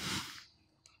 well,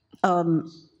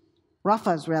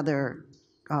 Rafa's rather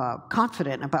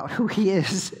confident about who he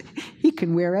is. He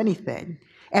can wear anything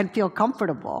and feel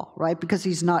comfortable, right? Because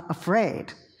he's not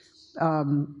afraid,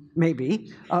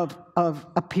 maybe, of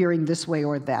appearing this way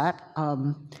or that.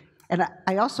 And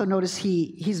I also notice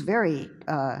he's very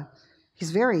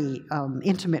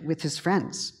intimate with his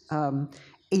friends.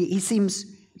 He seems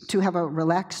to have a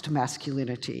relaxed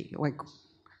masculinity. Like,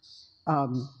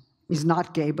 he's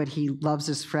not gay, but he loves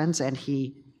his friends, and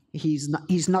he's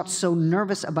not so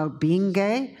nervous about being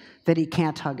gay that he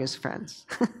can't hug his friends.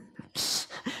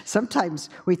 Sometimes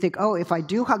we think, oh, if I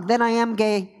do hug, then I am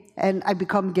gay, and I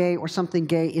become gay, or something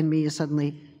gay in me is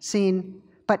suddenly seen.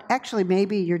 But actually,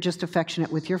 maybe you're just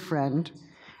affectionate with your friend,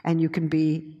 and you can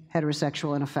be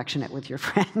heterosexual and affectionate with your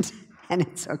friend, and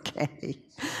it's okay.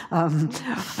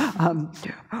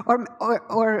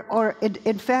 Or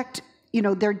in fact,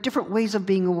 there are different ways of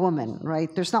being a woman,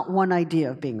 right? There's not one idea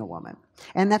of being a woman.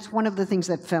 And that's one of the things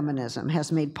that feminism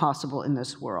has made possible in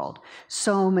this world.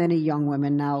 So many young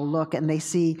women now look and they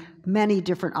see many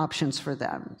different options for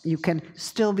them. You can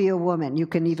still be a woman. You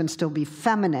can even still be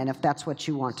feminine if that's what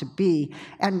you want to be,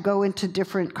 and go into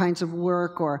different kinds of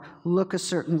work or look a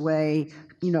certain way,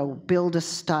 build a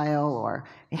style or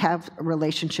have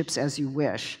relationships as you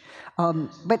wish.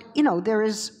 But, there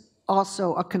is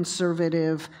also a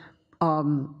conservative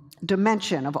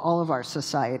dimension of all of our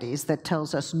societies that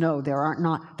tells us, no, there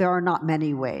are not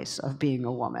many ways of being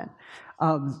a woman.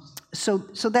 So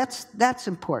that's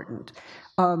important.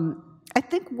 I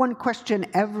think one question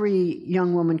every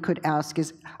young woman could ask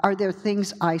is, are there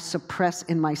things I suppress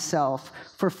in myself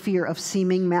for fear of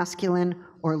seeming masculine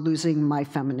or losing my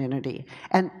femininity?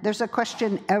 And there's a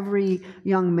question every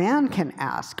young man can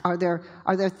ask. Are there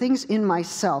things in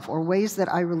myself or ways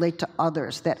that I relate to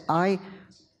others that I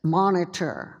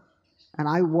monitor and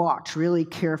I watch really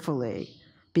carefully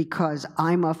because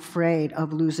I'm afraid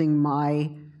of losing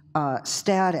my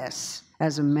status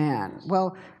as a man?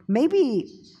 Well,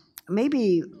 maybe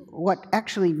what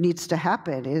actually needs to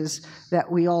happen is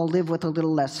that we all live with a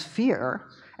little less fear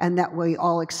and that we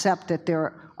all accept that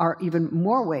there are even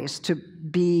more ways to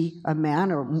be a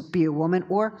man or be a woman,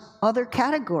 or other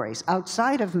categories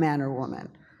outside of man or woman,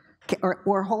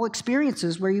 or whole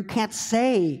experiences where you can't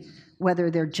say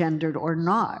whether they're gendered or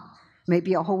not.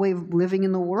 Maybe a whole way of living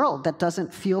in the world that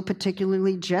doesn't feel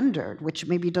particularly gendered, which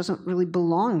maybe doesn't really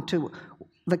belong to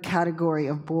the category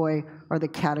of boy or the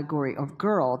category of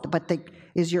girl, but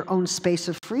is your own space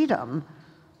of freedom,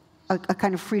 a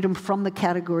kind of freedom from the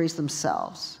categories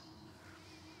themselves.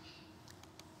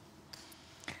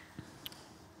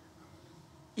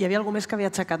 Hi havia algú més que havia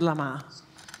aixecat la mà.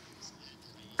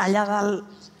 Allà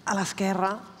dalt, a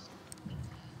l'esquerra.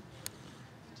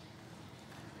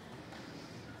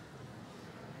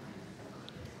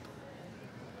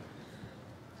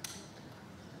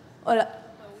 Hola.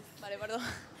 Vale, perdó.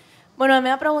 Bueno, la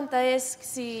meva pregunta és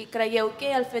si creieu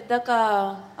que el fet de que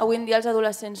avui en dia els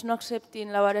adolescents no acceptin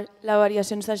les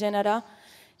variacions de gènere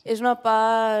és una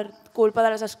part culpa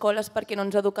de les escoles perquè no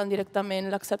ens eduquen directament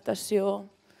l'acceptació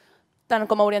tant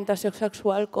com a orientació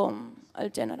sexual com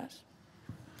els gèneres.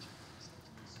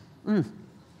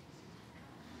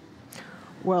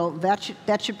 Well,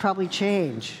 that should probably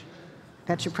change.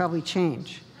 That should probably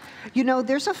change. You know,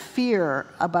 there's a fear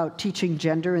about teaching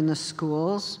gender in the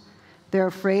schools. They're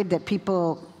afraid that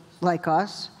people like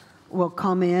us will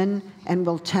come in and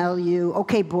will tell you,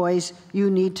 okay, boys, you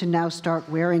need to now start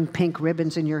wearing pink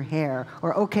ribbons in your hair.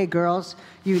 Or, okay, girls,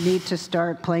 you need to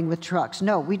start playing with trucks.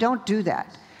 No, we don't do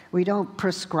that. We don't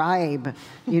prescribe,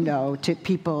 you know, to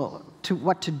people to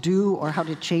what to do or how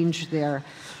to change their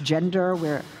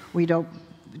gender. We don't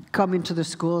come into the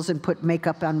schools and put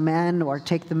makeup on men or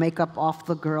take the makeup off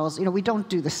the girls. You know, we don't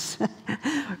do this.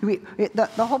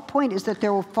 The whole point is that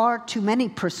there are far too many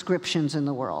prescriptions in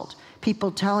the world. People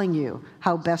telling you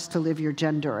how best to live your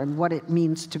gender and what it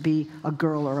means to be a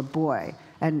girl or a boy,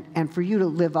 and for you to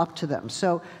live up to them.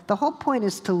 So the whole point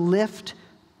is to lift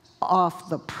off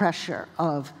the pressure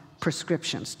of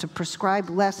prescriptions, to prescribe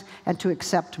less and to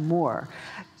accept more.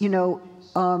 You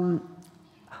know,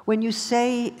 when you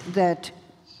say that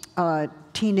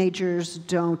teenagers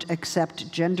don't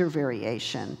accept gender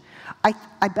variation,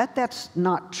 I bet that's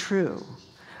not true.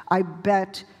 I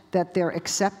bet that they're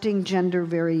accepting gender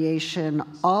variation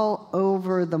all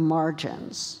over the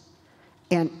margins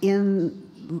and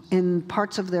in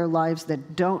parts of their lives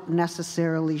that don't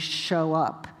necessarily show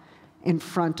up in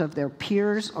front of their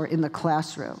peers or in the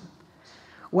classroom.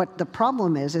 What the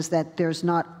problem is that there's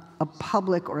not a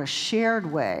public or a shared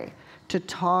way to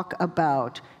talk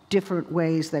about different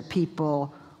ways that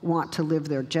people want to live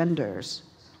their genders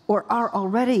or are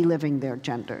already living their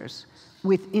genders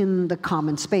within the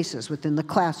common spaces, within the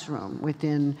classroom,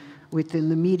 within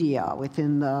the media,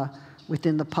 within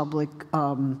the public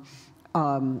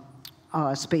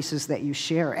spaces that you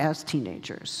share as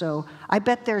teenagers. So I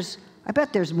bet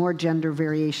there's more gender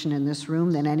variation in this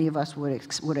room than any of us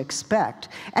would expect.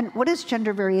 And what does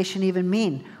gender variation even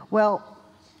mean? Well,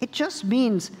 it just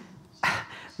means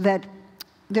that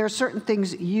there are certain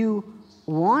things you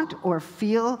want or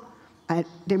feel,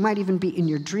 they might even be in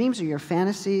your dreams or your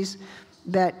fantasies,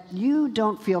 that you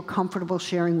don't feel comfortable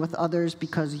sharing with others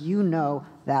because you know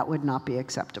that would not be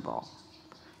acceptable,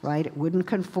 right? It wouldn't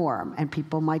conform, and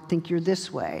people might think you're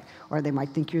this way, or they might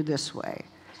think you're this way.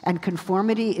 And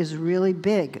conformity is really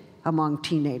big among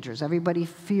teenagers. Everybody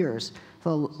fears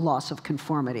the loss of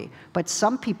conformity. But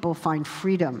some people find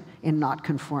freedom in not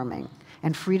conforming.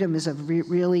 And freedom is a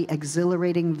really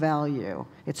exhilarating value.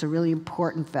 It's a really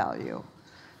important value.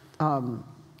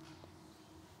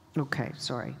 Okay,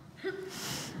 sorry.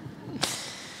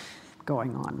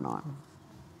 Going on and on.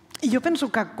 Jo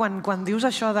penso que quan dius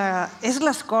això de és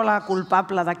l'escola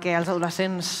culpable de que els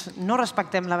adolescents no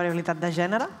respectem la variabilitat de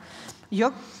gènere,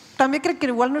 jo també crec que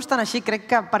igual no és tan així. Crec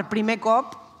que per primer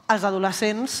cop els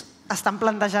adolescents estan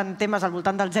plantejant temes al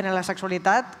voltant del gènere i la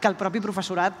sexualitat que el propi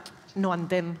professorat no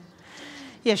entén.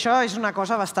 I això és una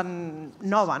cosa bastant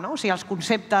nova, no? O sigui, els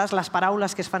conceptes, les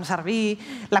paraules que es fan servir,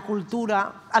 la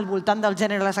cultura al voltant del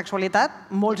gènere i la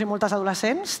sexualitat, molts i moltes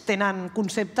adolescents tenen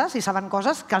conceptes i saben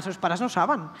coses que els seus pares no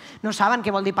saben. No saben què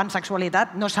vol dir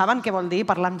pansexualitat, no saben què vol dir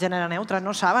parlar amb gènere neutre,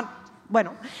 no saben...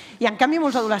 Bueno, i en canvi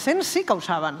molts adolescents sí que ho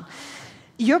saben.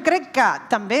 Jo crec que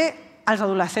també els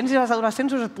adolescents i les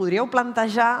adolescents us podríeu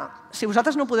plantejar si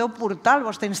vosaltres no podeu portar el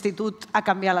vostre institut a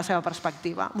canviar la seva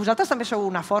perspectiva. Vosaltres també sou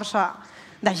una força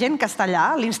de gent que està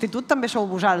allà, l'institut també sou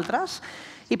vosaltres,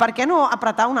 i per què no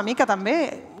apretar una mica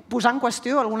també, posar en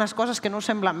qüestió algunes coses que no us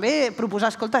semblen bé,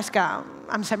 proposar, escolta, és que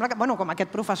em sembla que, com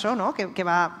aquest professor que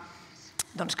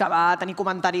va tenir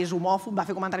comentaris homòfobs, va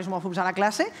fer comentaris homòfobs a la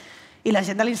classe, i la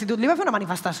gent de l'institut li va fer una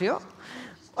manifestació.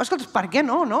 Escolta, per què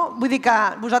no? Vull dir que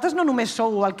vosaltres no només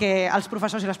sou el que els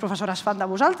professors i les professores fan de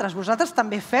vosaltres, vosaltres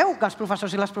també feu que els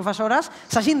professors i les professores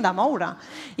s'hagin de moure.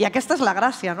 I aquesta és la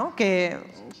gràcia, que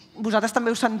vosaltres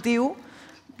també us sentiu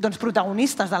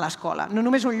protagonistes de l'escola. No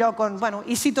només un lloc on,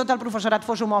 i si tot el professorat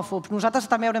fos homòfobs, nosaltres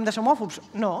també haurem de ser homòfobs?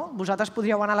 No, vosaltres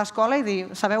podríeu anar a l'escola i dir,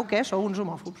 sabeu què? Sou uns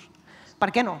homòfobs. Per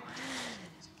què no?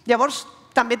 Llavors,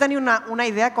 també tenir una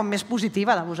idea com més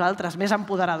positiva de vosaltres, més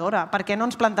empoderadora. Per què no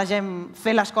ens plantegem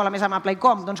fer l'escola més amable i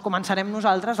com? Doncs començarem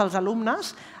nosaltres, els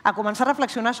alumnes, a començar a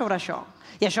reflexionar sobre això.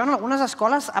 I això en algunes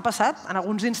escoles ha passat, en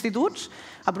alguns instituts,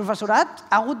 el professorat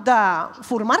ha hagut de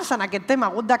formar-se en aquest tema,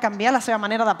 ha hagut de canviar la seva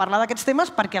manera de parlar d'aquests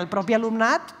temes perquè el propi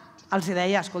alumnat els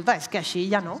deia, escolta, és que així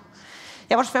ja no.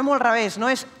 Llavors fem-ho al revés, no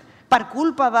és per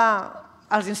culpa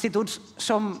dels instituts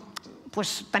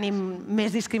tenim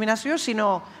més discriminació,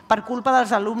 sinó per culpa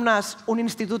dels alumnes un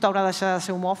institut haurà de deixar de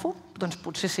ser homòfob? Doncs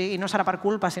potser sí, i no serà per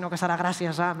culpa, sinó que serà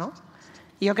gràcies a, no?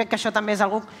 I jo crec que això també és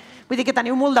algú... Vull dir que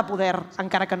teniu molt de poder,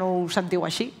 encara que no ho sentiu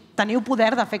així. Teniu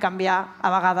poder de fer canviar,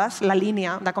 a vegades, la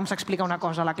línia de com s'explica una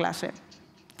cosa a la classe.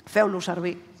 Feu-lo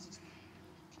servir.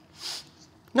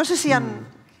 No sé si han...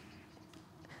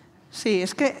 Sí,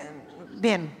 és que...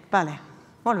 Bien, vale,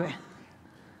 molt bé.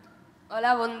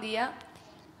 Hola, bon dia.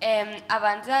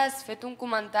 Abans has fet un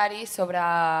comentari sobre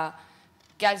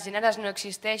que els gèneres no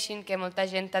existeixin, que molta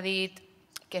gent ha dit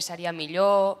que seria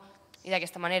millor i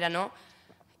d'aquesta manera, no?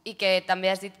 I que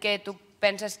també has dit que tu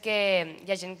penses que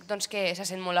hi ha gent que se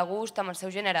sent molt a gust amb el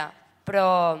seu gènere.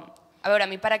 Però, a veure,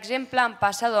 a mi, per exemple, em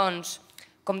passa,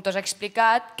 com tu has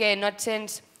explicat, que no et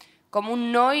sents com un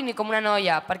noi ni com una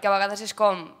noia, perquè a vegades és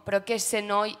com, però què és ser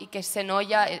noi i què és ser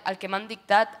noia? El que m'han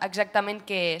dictat exactament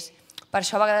què és. Per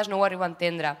això a vegades no ho arribo a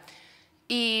entendre.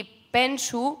 I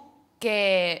penso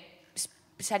que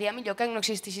seria millor que no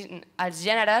existissin els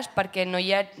gèneres perquè no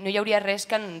hi hauria res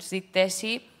que ens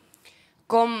dictessi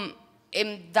com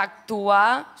hem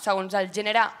d'actuar segons el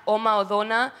gènere home o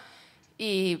dona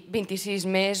i 26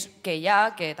 més que hi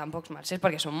ha, que tampoc marxés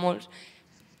perquè són molts.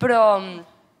 Però,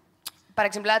 per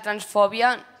exemple, la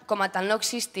transfòbia com a tal no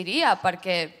existiria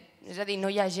perquè, és a dir, no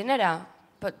hi ha gènere.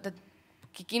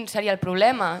 Quin seria el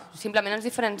problema? Simplement ens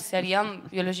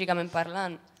diferenciaríem biològicament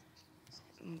parlant.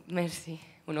 Merci.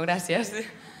 Bueno, gràcies.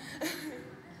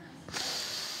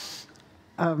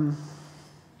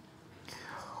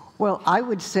 Well, I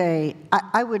would say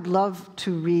I would love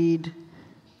to read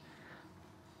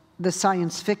the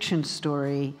science fiction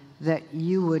story that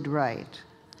you would write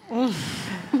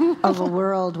of a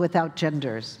world without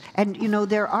genders. And, you know,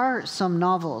 there are some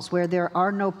novels where there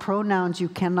are no pronouns, you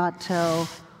cannot tell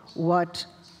what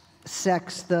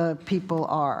sex the people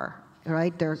are,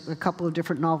 right? There are a couple of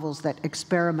different novels that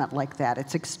experiment like that.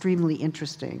 It's extremely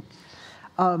interesting.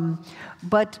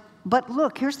 But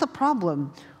look, here's the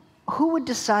problem. Who would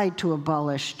decide to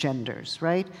abolish genders,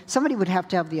 right? Somebody would have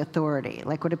to have the authority.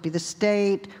 Like, would it be the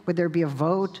state? Would there be a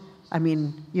vote? I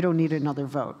mean, you don't need another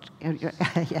vote.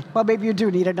 Well, maybe you do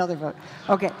need another vote.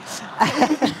 Okay.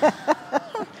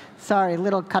 Sorry,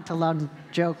 little Catalan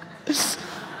joke.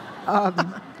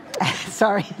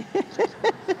 Sorry.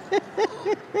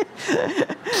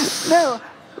 No,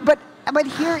 but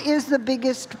here is the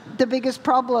biggest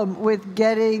problem with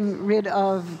getting rid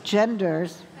of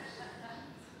genders.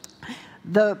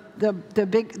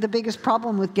 The biggest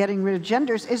problem with getting rid of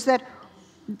genders is that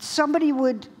somebody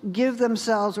would give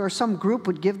themselves, or some group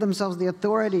would give themselves the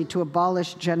authority to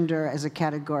abolish gender as a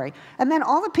category. And then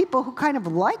all the people who kind of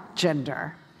like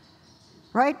gender,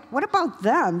 right? What about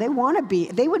them? They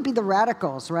would be the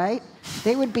radicals, right?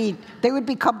 They would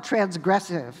become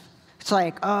transgressive. It's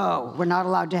like, oh, we're not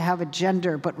allowed to have a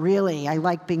gender, but really, I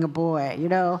like being a boy, you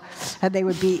know? And they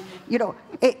would be, you know,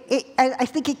 I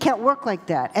think it can't work like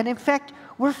that. And in fact,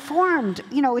 we're formed,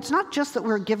 you know, it's not just that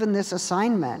we're given this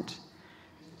assignment,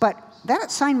 but that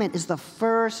assignment is the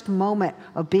first moment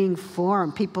of being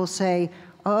formed. People say,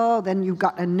 oh, then you've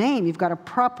got a name, you've got a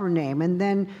proper name, and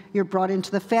then you're brought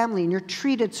into the family and you're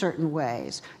treated certain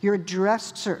ways. You're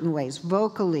addressed certain ways,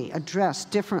 vocally addressed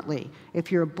differently.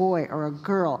 If you're a boy or a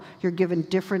girl, you're given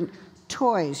different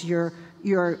toys. You're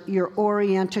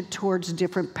oriented towards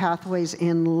different pathways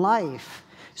in life.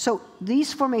 So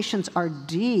these formations are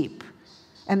deep,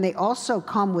 and they also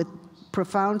come with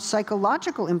profound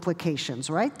psychological implications,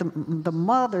 right? The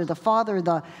mother, the father,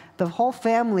 the whole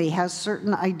family has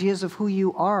certain ideas of who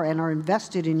you are and are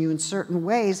invested in you in certain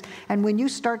ways. And when you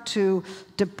start to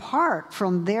depart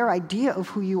from their idea of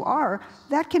who you are,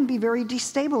 that can be very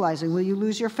destabilizing. Will you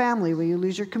lose your family? Will you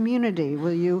lose your community?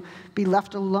 Will you be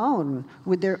left alone?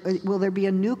 Will there be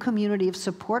a new community of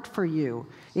support for you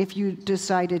if you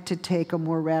decided to take a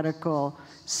more radical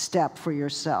step for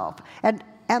yourself?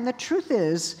 And the truth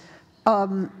is,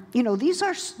 these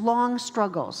are long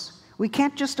struggles. We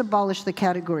can't just abolish the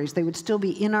categories. They would still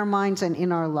be in our minds and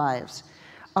in our lives.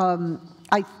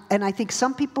 I think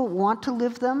some people want to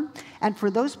live them, and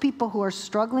for those people who are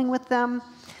struggling with them,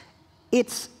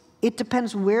 it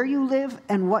depends where you live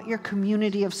and what your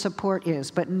community of support is.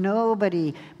 But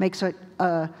nobody makes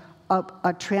a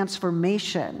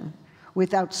transformation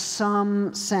without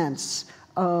some sense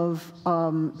of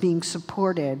being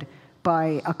supported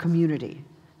by a community.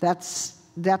 That's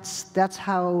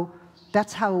how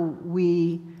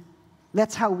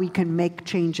we can make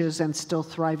changes and still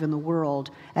thrive in the world,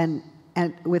 and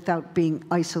without being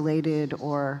isolated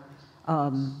or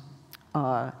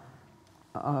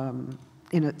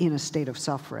in a state of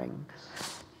suffering.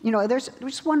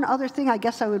 There's one other thing I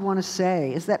guess I would want to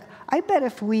say, is that I bet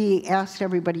if we asked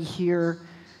everybody here,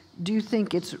 do you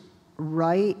think it's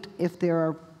right if there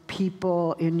are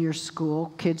people in your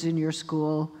school, kids in your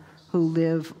school, who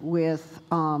live with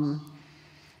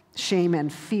shame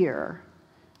and fear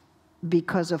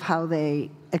because of how they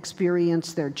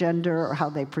experience their gender, or how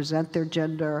they present their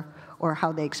gender, or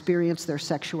how they experience their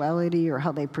sexuality, or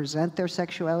how they present their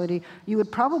sexuality? You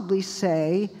would probably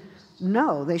say,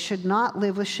 no, they should not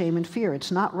live with shame and fear.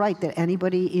 It's not right that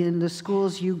anybody in the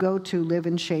schools you go to live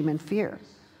in shame and fear.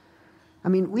 I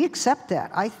mean, we accept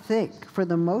that, I think, for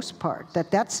the most part,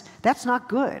 that's not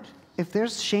good. If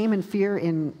there's shame and fear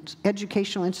in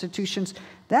educational institutions,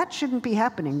 that shouldn't be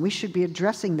happening. We should be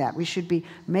addressing that. We should be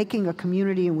making a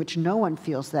community in which no one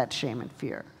feels that shame and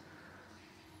fear.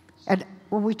 And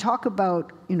when we talk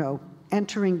about,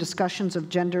 entering discussions of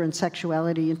gender and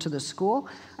sexuality into the school,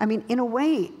 I mean, in a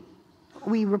way,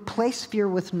 we replace fear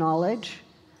with knowledge.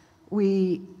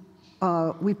 We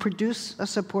produce a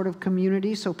supportive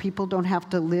community so people don't have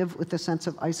to live with a sense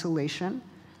of isolation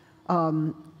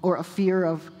or a fear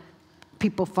of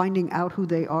people finding out who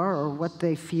they are or what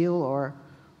they feel or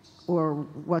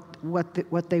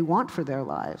what they want for their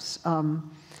lives.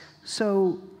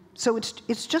 So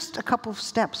it's just a couple of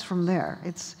steps from there.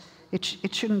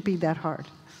 It shouldn't be that hard.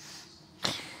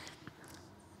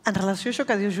 En relació a això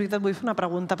que dius, Judith, et vull fer una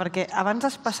pregunta, perquè abans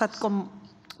has passat com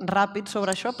ràpid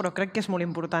sobre això, però crec que és molt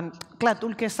important. Clar, tu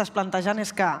el que estàs plantejant és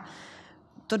que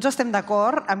tots estem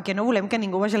d'acord amb que no volem que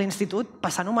ningú vagi a l'institut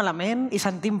passant-ho malament i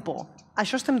sentint por.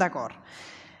 Això estem d'acord.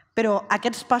 Però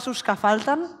aquests passos que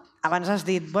falten, abans has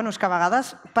dit, bueno, és que a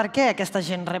vegades, per què aquesta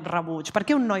gent rep rebuig? Per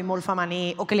què un noi molt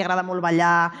femení o que li agrada molt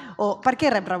ballar? O per què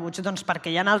rep rebuig? Doncs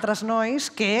perquè hi ha altres nois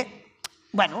que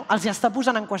els està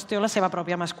posant en qüestió la seva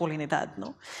pròpia masculinitat.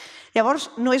 Llavors,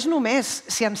 no és només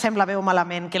si ens sembla bé o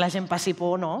malament que la gent passi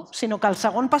por o no, sinó que el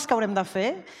segon pas que haurem de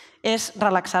fer és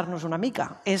relaxar-nos una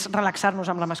mica, és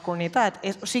relaxar-nos amb la masculinitat.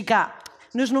 O sigui que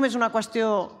no és només una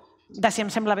qüestió de si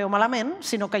em sembla bé o malament,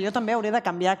 sinó que jo també hauré de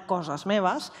canviar coses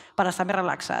meves per estar més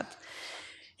relaxat.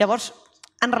 Llavors,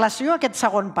 en relació a aquest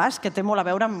segon pas, que té molt a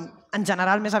veure amb, en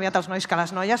general, més aviat els nois que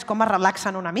les noies, com es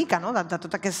relaxen una mica de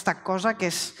tota aquesta cosa que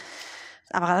és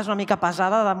a vegades una mica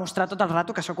pesada de demostrar tot el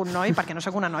rato que sóc un noi perquè no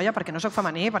sóc una noia, perquè no sóc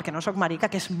femení, perquè no sóc marica,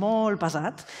 que és molt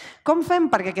pesat. Com fem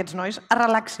perquè aquests nois es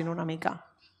relaxin una mica?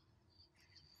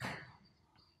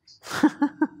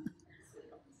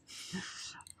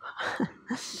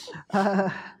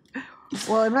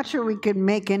 Well, I'm not sure we can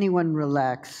make anyone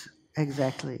relax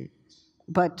exactly,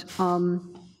 but I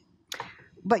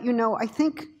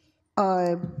think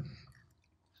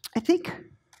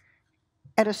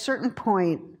at a certain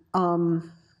point,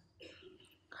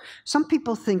 some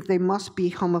people think they must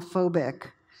be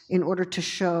homophobic in order to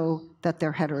show that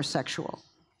they're heterosexual.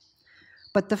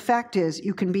 But the fact is,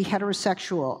 you can be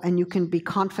heterosexual and you can be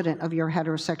confident of your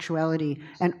heterosexuality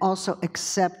and also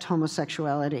accept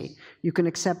homosexuality. You can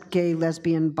accept gay,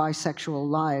 lesbian, bisexual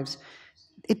lives.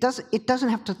 It doesn't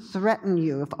have to threaten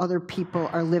you if other people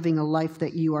are living a life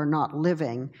that you are not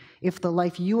living, if the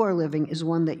life you are living is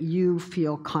one that you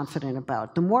feel confident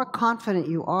about. The more confident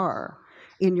you are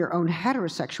in your own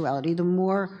heterosexuality, the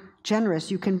more generous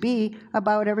you can be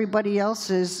about everybody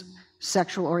else's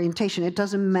sexual orientation. It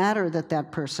doesn't matter that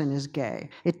that person is gay.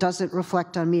 It doesn't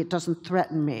reflect on me. It doesn't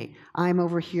threaten me. I'm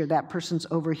over here. That person's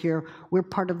over here. We're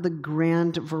part of the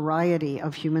grand variety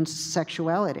of human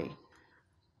sexuality.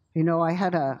 I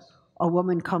had a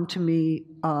woman come to me.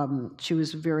 She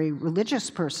was a very religious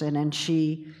person, and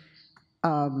she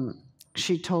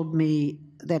told me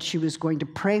that she was going to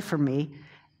pray for me,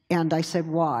 and I said,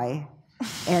 why?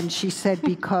 And she said,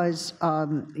 because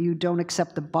you don't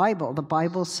accept the Bible. The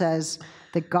Bible says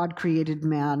that God created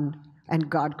man and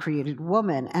God created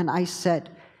woman. And I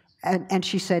said, and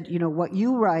she said, what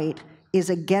you write is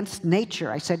against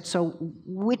nature. I said, so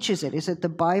which is it? Is it the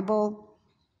Bible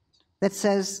that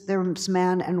says there's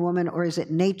man and woman, or is it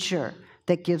nature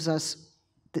that gives us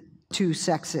the two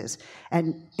sexes?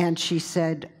 And she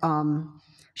says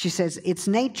it's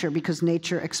nature because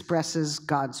nature expresses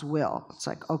God's will. It's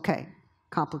like, okay,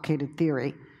 complicated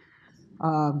theory.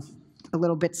 A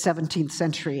little bit 17th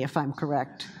century, if I'm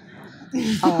correct.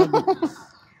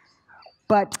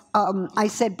 But I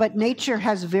said, but nature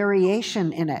has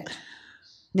variation in it.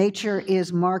 Nature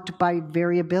is marked by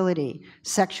variability.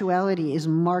 Sexuality is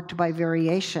marked by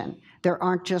variation. There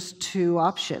aren't just two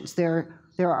options. There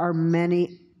are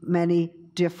many, many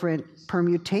different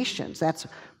permutations. That's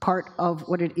part of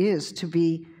what it is to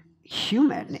be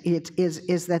human. It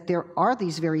is that there are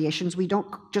these variations. We don't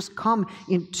just come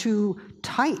in two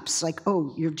types, like,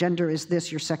 oh, your gender is this,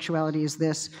 your sexuality is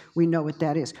this, we know what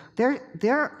that is.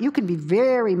 You can be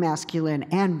very masculine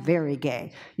and very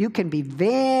gay. You can be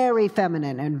very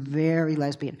feminine and very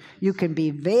lesbian. You can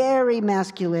be very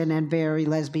masculine and very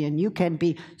lesbian. You can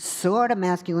be sort of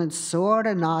masculine, sort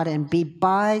of not, and be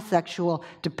bisexual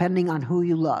depending on who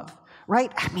you love,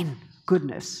 right? I mean,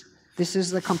 goodness. This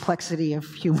is the complexity of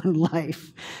human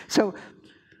life. So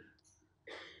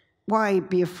why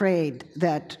be afraid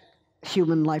that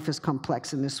human life is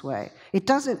complex in this way? It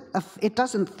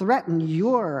doesn't threaten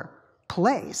your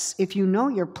place if you know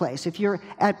your place, if you're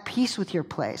at peace with your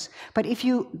place. But if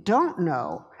you don't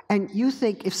know and you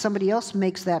think if somebody else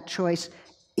makes that choice,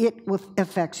 it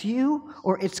affects you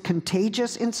or it's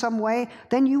contagious in some way,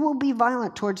 then you will be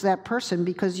violent towards that person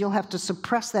because you'll have to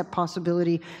suppress that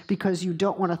possibility because you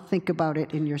don't want to think about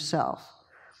it in yourself.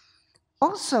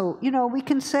 Also, we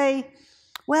can say,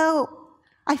 well,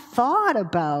 I thought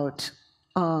about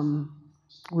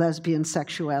lesbian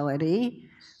sexuality,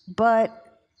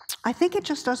 but I think it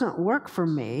just doesn't work for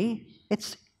me.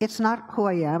 It's not who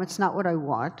I am. It's not what I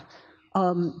want.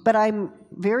 But I'm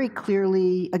very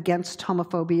clearly against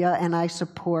homophobia, and I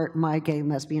support my gay and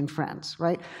lesbian friends,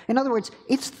 right? In other words,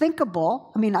 it's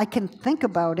thinkable. I mean, I can think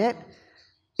about it.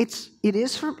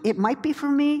 It might be for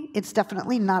me. It's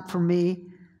definitely not for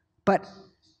me. But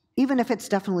even if it's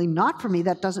definitely not for me,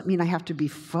 that doesn't mean I have to be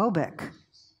phobic,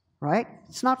 right?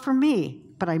 It's not for me,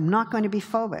 but I'm not going to be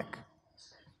phobic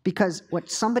because what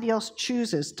somebody else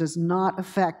chooses does not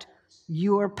affect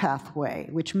your pathway,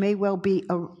 which may well be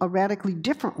a radically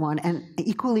different one and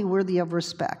equally worthy of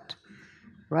respect,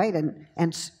 right?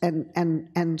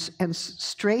 And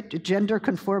straight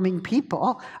gender-conforming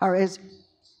people are as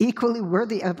equally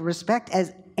worthy of respect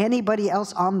as anybody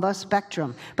else on the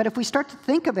spectrum. But if we start to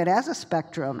think of it as a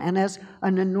spectrum and as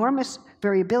an enormous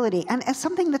variability and as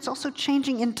something that's also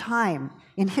changing in time,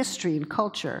 in history, in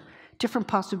culture, different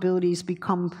possibilities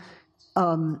become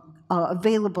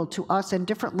available to us in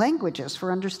different languages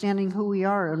for understanding who we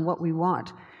are and what we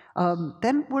want,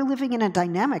 then we're living in a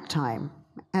dynamic time,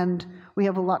 and we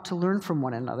have a lot to learn from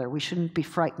one another. We shouldn't be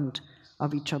frightened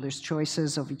of each other's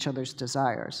choices, of each other's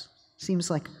desires. Seems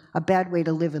like a bad way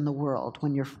to live in the world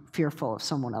when you're fearful of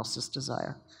someone else's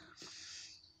desire.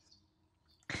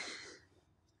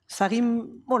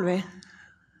 Seguim molt bé.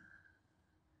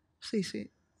 Sí.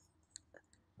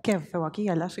 Què feu aquí,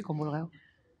 allà, sí, com vulgueu.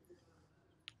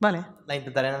 Vale. La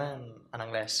intentaré en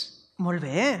anglès. Molt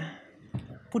bé.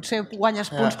 Potser guanyes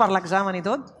punts per l'examen i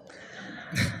tot?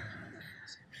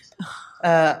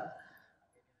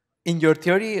 In your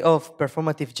theory of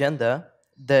performative gender,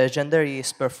 the gender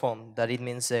is performed, that it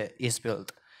means is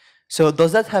built. So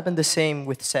does that happen the same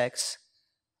with sex?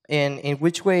 In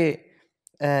which way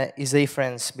is the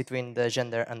difference between the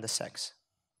gender and the sex?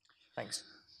 Thanks.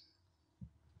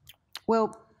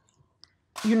 Well,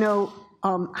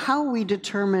 how we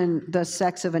determine the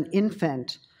sex of an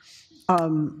infant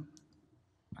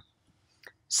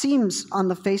seems, on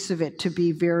the face of it, to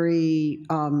be very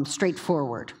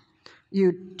straightforward.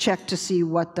 You check to see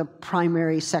what the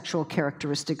primary sexual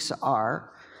characteristics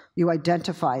are, you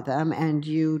identify them, and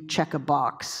you check a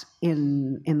box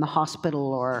in the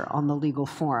hospital or on the legal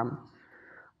form.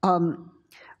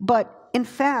 But in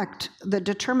fact, the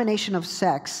determination of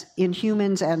sex in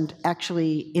humans and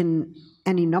actually in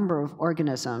any number of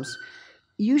organisms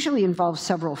usually involves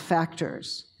several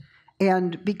factors.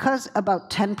 And because about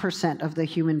 10% of the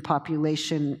human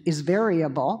population is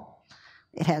variable,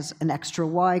 it has an extra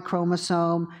Y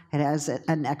chromosome, it has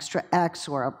an extra X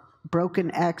or a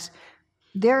broken X,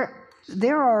 there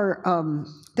are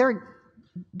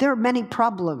many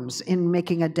problems in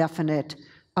making a definite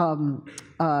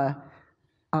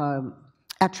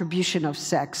attribution of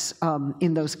sex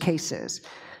in those cases.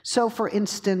 So, for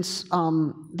instance,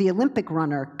 the Olympic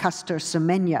runner Caster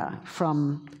Semenya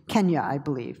from Kenya, I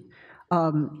believe,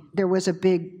 there was a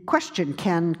big question: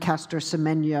 can Caster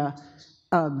Semenya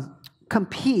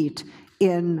compete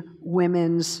in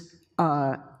women's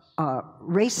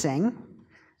racing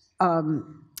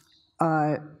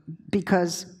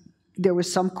because there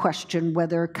was some question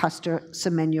whether Castor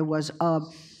Semenya was a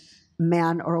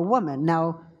man or a woman.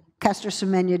 Now, Castor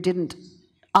Semenya didn't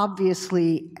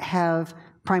obviously have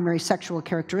primary sexual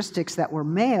characteristics that were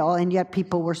male, and yet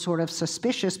people were sort of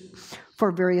suspicious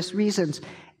for various reasons.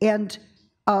 And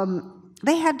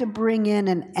they had to bring in,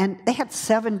 and they had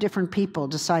 7 different people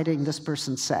deciding this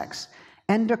person's sex.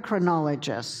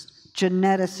 Endocrinologist,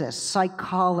 geneticist,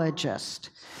 psychologist,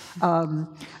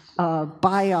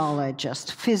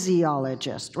 biologist,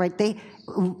 physiologist, right?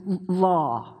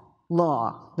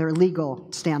 Law, there are legal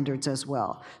standards as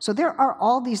well. So there are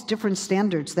all these different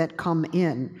standards that come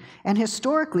in. And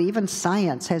historically, even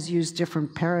science has used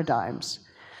different paradigms.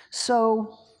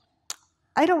 So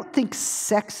I don't think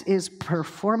sex is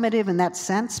performative in that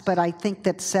sense, but I think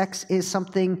that sex is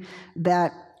something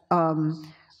that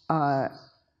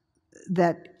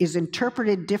that is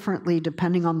interpreted differently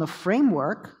depending on the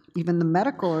framework, even the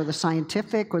medical or the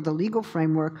scientific or the legal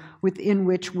framework within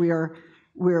which we're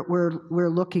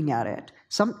looking at it.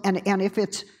 And if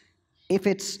it's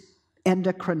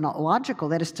endocrinological,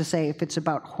 that is to say, if it's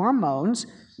about hormones,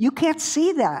 you can't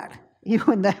see that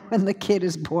when the kid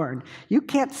is born. You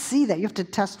can't see that. You have to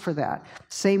test for that.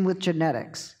 Same with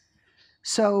genetics.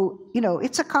 So,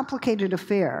 it's a complicated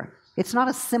affair. It's not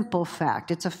a simple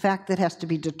fact. It's a fact that has to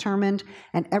be determined,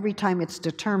 and every time it's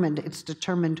determined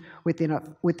within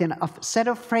a set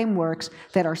of frameworks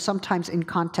that are sometimes in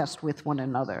contest with one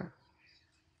another.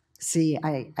 See,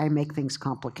 I make things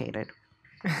complicated.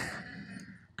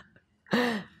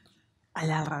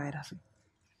 Allà al darrere, sí.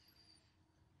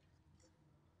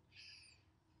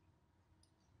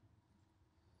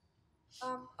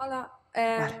 Hola,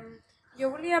 jo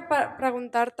volia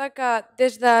preguntar-te que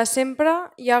des de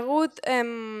sempre hi ha hagut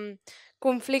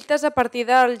conflictes a partir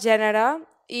del gènere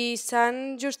i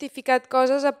s'han justificat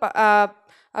coses a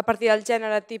partir del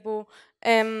gènere, tipus,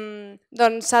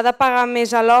 doncs s'ha de pagar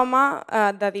més a l'home,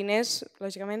 de diners,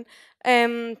 lògicament,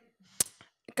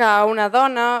 que a una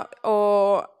dona,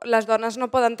 o les dones no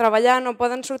poden treballar, no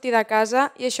poden sortir de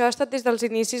casa, i això ha estat des dels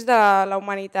inicis de la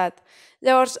humanitat.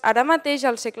 Llavors, ara mateix,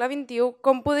 al segle XXI,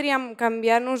 com podríem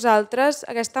canviar nosaltres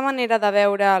aquesta manera de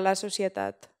veure la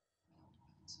societat?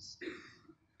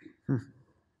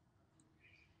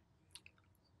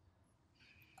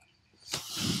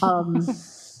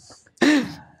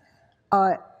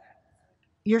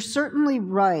 You're certainly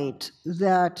right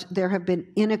that there have been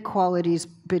inequalities,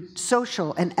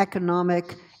 social and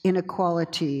economic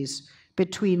inequalities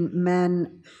between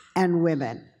men and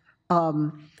women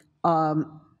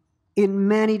in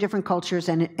many different cultures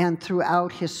and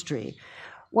throughout history.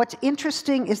 What's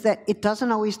interesting is that it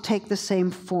doesn't always take the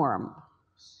same form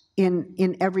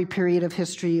in every period of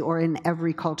history or in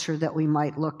every culture that we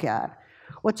might look at.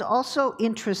 What's also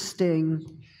interesting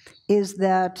is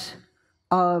that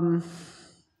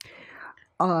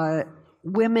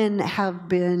women have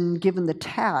been given the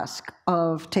task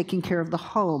of taking care of the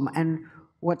home and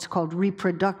what's called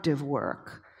reproductive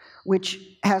work, which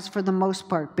has for the most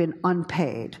part been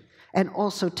unpaid and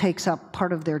also takes up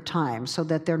part of their time so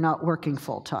that they're not working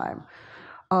full time.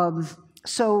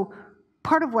 So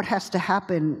part of what has to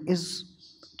happen is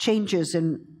changes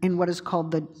in what is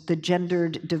called the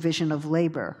gendered division of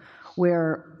labor,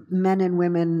 where men and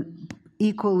women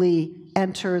equally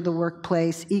enter the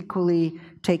workplace, equally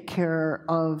take care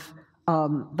of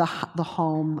the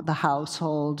home, the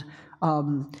household,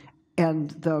 and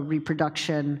the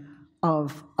reproduction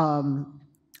of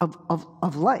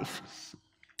life.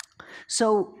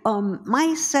 So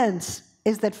my sense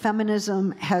is that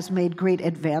feminism has made great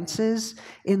advances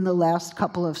in the last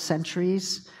couple of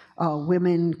centuries.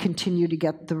 Women continue to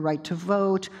get the right to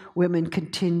vote. Women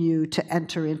continue to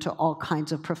enter into all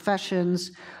kinds of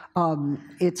professions.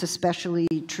 It's especially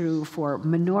true for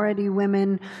minority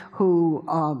women who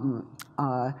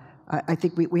I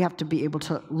think we have to be able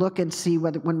to look and see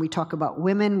whether, when we talk about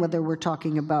women, whether we're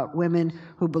talking about women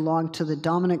who belong to the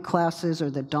dominant classes or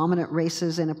the dominant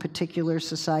races in a particular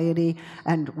society,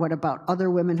 and what about other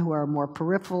women who are more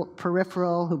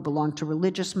peripheral, who belong to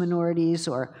religious minorities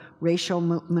or racial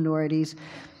minorities.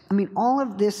 I mean, all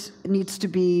of this needs to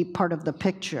be part of the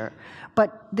picture.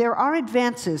 But there are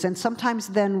advances, and sometimes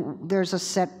then there's a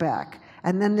setback,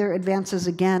 and then there are advances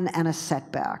again and a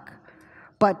setback.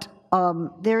 But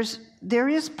there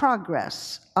is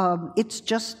progress. It's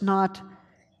just not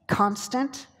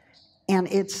constant, and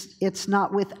it's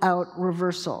not without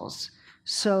reversals.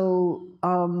 So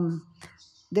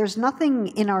there's nothing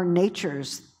in our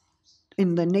natures,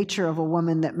 in the nature of a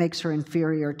woman, that makes her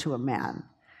inferior to a man.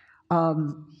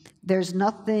 there's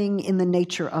nothing in the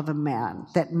nature of a man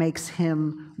that makes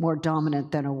him more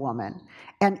dominant than a woman.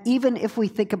 And even if we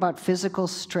think about physical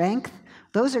strength,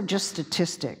 those are just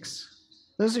statistics.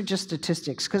 Those are just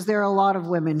statistics, because there are a lot of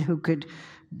women who could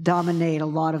dominate a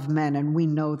lot of men, and we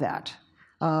know that.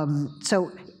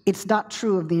 So it's not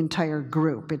true of the entire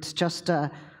group. It's just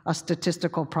a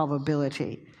statistical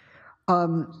probability.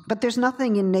 But there's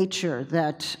nothing in nature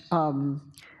that,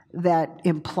 that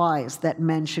implies that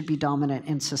men should be dominant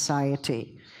in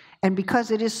society. And because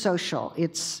it is social,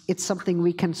 it's something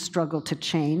we can struggle to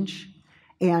change,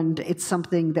 and it's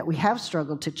something that we have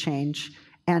struggled to change,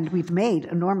 and we've made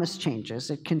enormous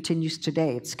changes. It continues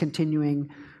today. It's continuing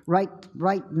right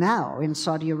now in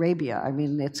Saudi Arabia. I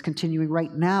mean, it's continuing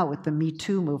right now with the Me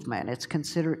Too movement. It's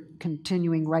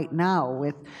continuing right now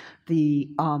with the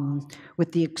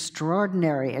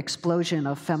extraordinary explosion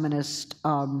of feminist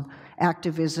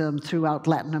activism throughout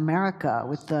Latin America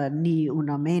with the Ni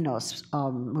Una Menos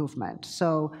movement.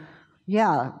 So,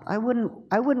 yeah, I wouldn't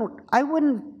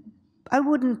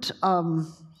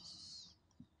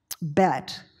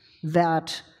bet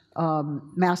that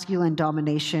masculine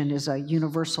domination is a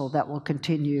universal that will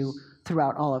continue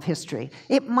throughout all of history.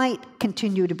 It might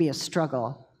continue to be a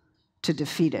struggle to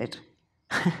defeat it,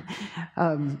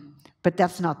 but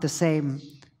that's not the same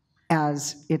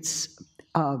as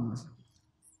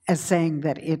as saying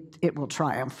that it will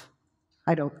triumph.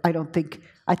 I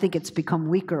think it's become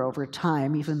weaker over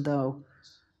time, even though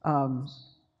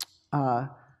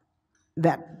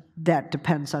that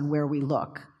depends on where we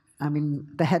look. I mean,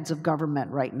 the heads of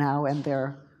government right now and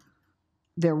their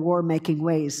war-making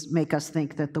ways make us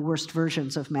think that the worst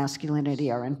versions of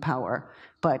masculinity are in power,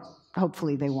 but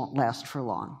hopefully they won't last for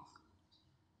long.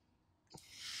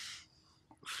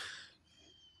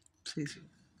 Please.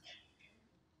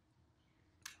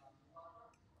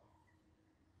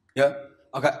 Yeah,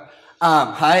 okay.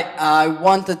 Hi, I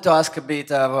wanted to ask a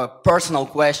bit of a personal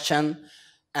question.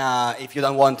 If you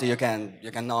don't want to, you can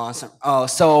not answer.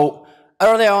 So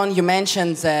earlier on, you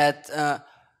mentioned that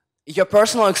your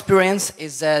personal experience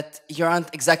is that you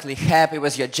aren't exactly happy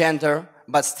with your gender,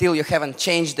 but still you haven't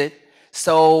changed it.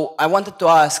 So I wanted to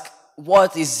ask,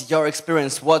 what is your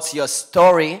experience? What's your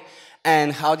story?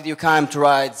 And how did you come to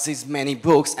write these many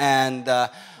books? And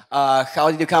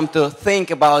how did you come to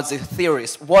think about the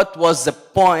theories? What was the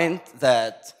point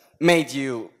that made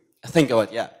you think about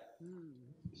it? Yeah.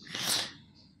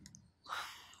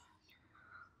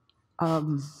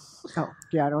 Oh,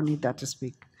 yeah, I don't need that to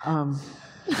speak.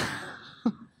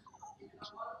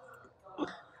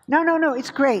 No,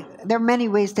 it's great. There are many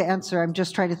ways to answer. I'm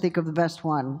just trying to think of the best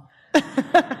one.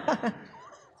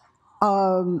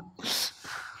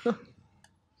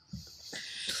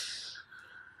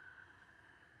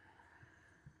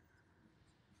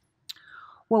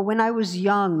 Well, when I was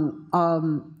young,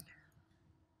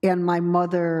 and my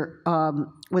mother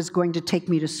was going to take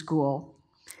me to school,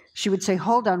 she would say,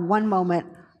 "Hold on one moment,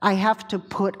 I have to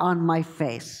put on my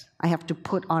face. I have to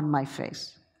put on my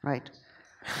face," right?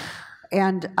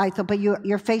 And I thought, but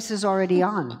your face is already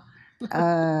on.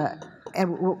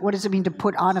 And what does it mean to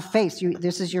put on a face?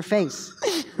 This is your face.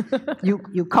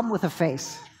 You come with a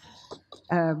face.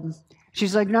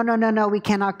 She's like, no, we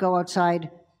cannot go outside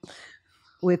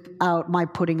without my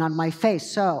putting on my face.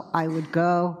 So I would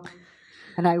go,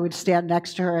 and I would stand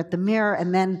next to her at the mirror,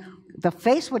 and then the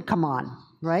face would come on,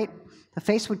 right? The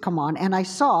face would come on, and I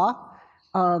saw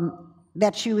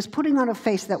that she was putting on a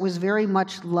face that was very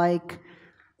much like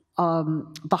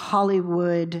the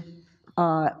Hollywood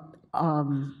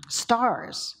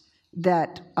stars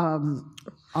that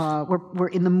were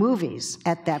in the movies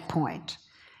at that point.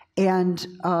 And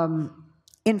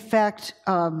in fact,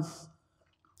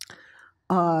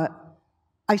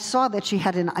 I saw that she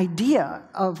had an idea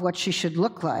of what she should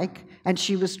look like, and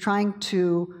she was trying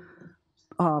to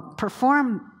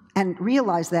perform and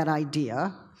realize that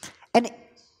idea. And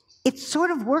it sort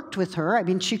of worked with her. I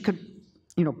mean, she could,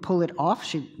 pull it off.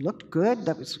 She looked good.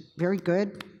 That was very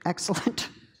good. Excellent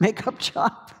makeup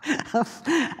job.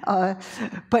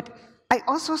 But I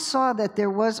also saw that there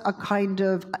was a kind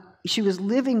of, she was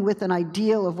living with an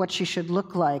ideal of what she should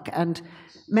look like. And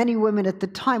many women at the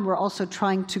time were also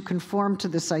trying to conform to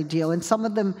this ideal. And some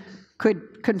of them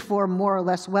could conform more or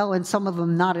less well, and some of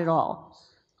them not at all.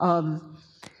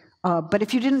 But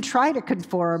if you didn't try to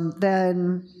conform,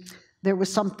 then there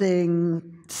was something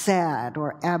sad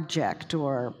or abject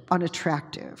or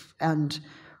unattractive. And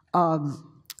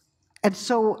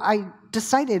so I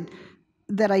decided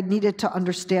that I needed to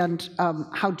understand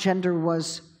how gender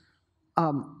was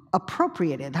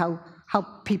appropriated, how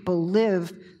people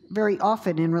live very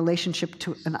often in relationship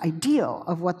to an ideal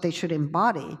of what they should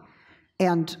embody.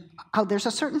 and how there's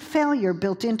a certain failure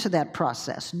built into that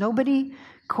process. Nobody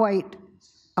quite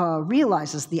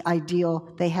realizes the ideal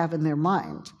they have in their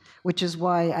mind, which is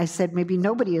why I said maybe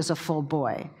nobody is a full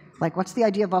boy. Like, what's the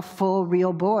idea of a full,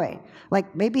 real boy?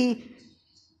 Like, maybe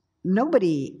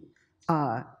nobody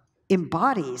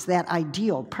embodies that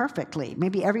ideal perfectly.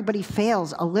 Maybe everybody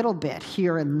fails a little bit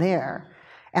here and there,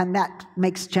 and that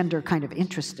makes gender kind of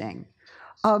interesting.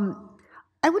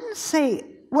 I wouldn't say,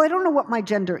 well, I don't know what my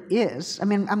gender is. I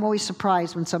mean, I'm always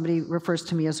surprised when somebody refers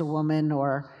to me as a woman,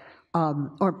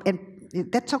 and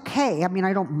that's okay. I mean,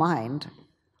 I don't mind.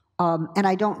 And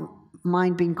I don't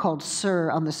mind being called sir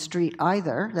on the street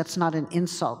either. That's not an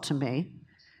insult to me.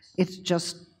 It's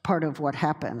just part of what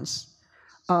happens.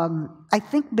 I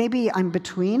think maybe I'm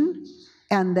between,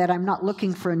 and that I'm not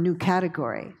looking for a new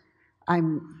category.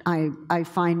 I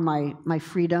find my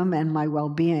freedom and my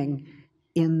well-being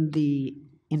in the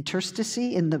interstice,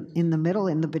 in the middle,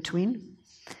 in the between,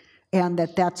 and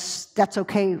that's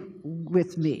okay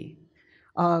with me.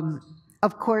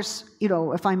 Of course,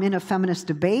 if I'm in a feminist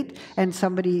debate and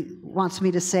somebody wants me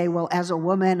to say, well, as a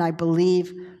woman, I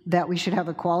believe that we should have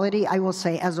equality, I will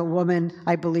say, as a woman,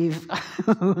 I believe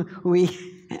we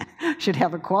should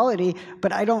have equality,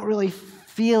 but I don't really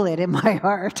feel it in my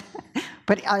heart.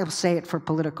 But I'll say it for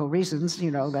political reasons,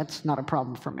 that's not a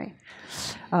problem for me.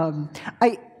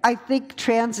 I think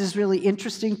trans is really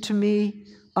interesting to me.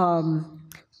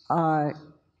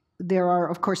 There are,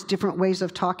 of course, different ways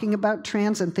of talking about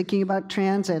trans and thinking about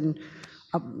trans, and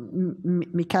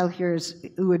Miquel here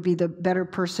would be the better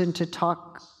person to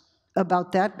talk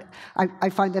about that. I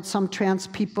find that some trans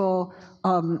people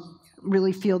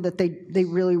really feel that they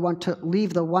really want to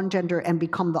leave the one gender and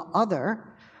become the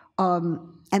other.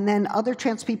 And then other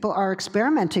trans people are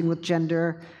experimenting with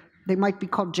gender. They might be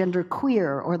called gender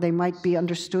queer, or they might be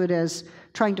understood as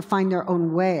trying to find their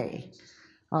own way.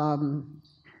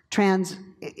 Trans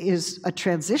is a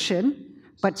transition,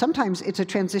 but sometimes it's a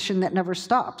transition that never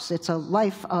stops. It's a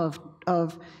life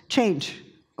of change,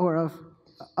 or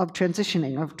of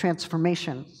transitioning, of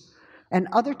transformation. And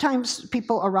other times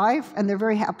people arrive and they're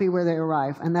very happy where they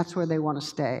arrive, and that's where they want to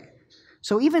stay.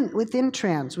 So even within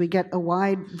trans, we get a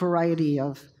wide variety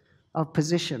of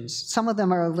positions. Some of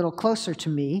them are a little closer to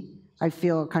me. I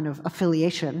feel kind of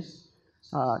affiliation,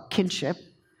 kinship,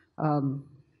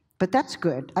 but that's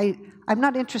good. I'm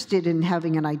not interested in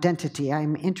having an identity.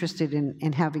 I'm interested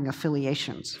in having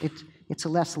affiliations. It's a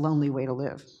less lonely way to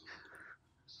live.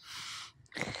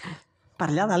 Per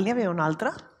allà dalt n'hi havia una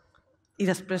altra? I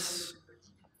després...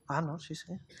 no, sí.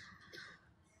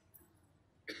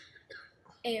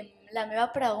 La meva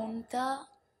pregunta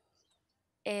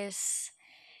és: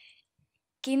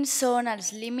 quins són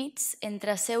els límits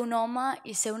entre ser un home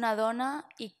i ser una dona,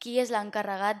 i qui és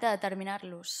l'encarregat de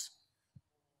determinar-los?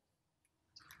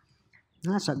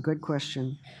 That's a good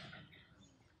question.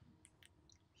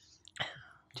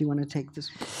 Do you want to take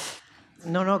this?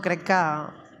 No, crec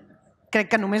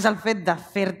que només el fet de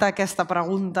fer-te aquesta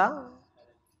pregunta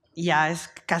ja és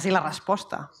quasi la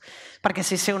resposta. Perquè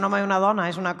si ser un home i una dona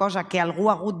és una cosa que algú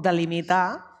ha hagut de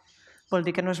limitar, vol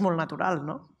dir que no és molt natural,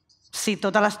 no? Si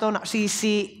tota l'estona...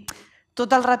 Si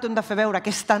tot el rato hem de fer veure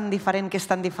que és tan diferent,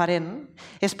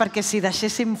 és perquè si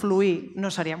deixéssim fluir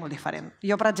no seria molt diferent.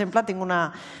 Jo, per exemple, tinc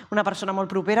una persona molt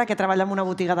propera que treballa en una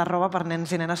botiga de roba per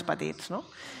nens i nenes petits, no?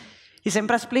 I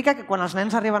sempre explica que quan els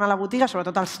nens arriben a la botiga,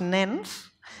 sobretot els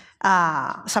nens,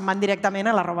 se'n van directament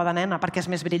a la roba de nena, perquè és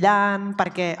més brillant,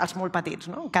 perquè els molt petits,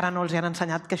 no? Encara no els han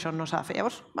ensenyat que això no s'ha de fer.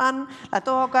 Llavors van, la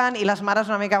toquen, i les mares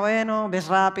una mica, bueno, ves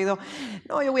ràpido,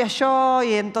 no, jo vull això,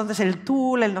 i entonces el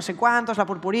tul, el no sé quantos, la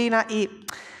purpurina, i...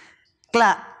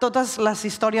 Clar, totes les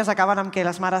històries acaben amb que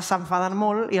les mares s'enfaden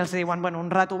molt i els diuen, bueno,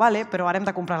 un rato vale, però ara hem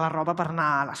de comprar la roba per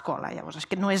anar a l'escola. Llavors, és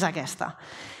que no és aquesta.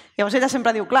 Llavors ella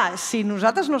sempre diu, clar, si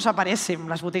nosaltres no separéssim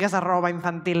les botigues de roba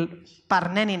infantil per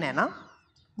nen i nena,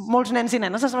 molts nens i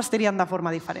nenes es vestirien de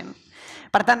forma diferent.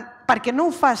 Per tant, perquè no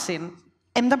ho facin,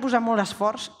 hem de posar molt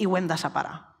esforç i ho hem de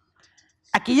separar.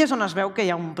 Aquí és on es veu que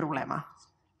hi ha un problema,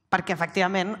 perquè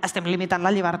efectivament estem limitant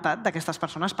la llibertat d'aquestes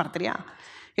persones per triar.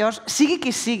 Llavors,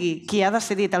 sigui qui ha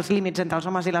decidit els límits entre els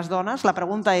homes i les dones, la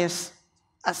pregunta és,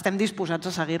 estem disposats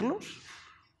a seguir-los?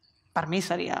 Per mi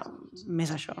seria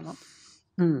més això, no?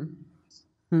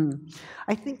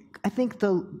 I think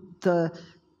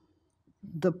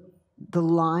the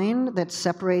line that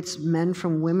separates men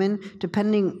from women,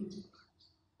 depending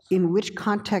in which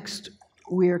context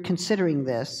we're considering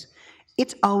this,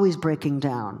 it's always breaking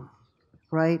down,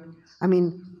 right? I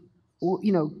mean,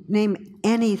 name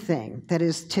anything that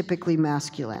is typically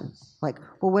masculine. Like,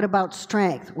 well, what about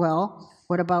strength? Well,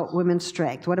 what about women's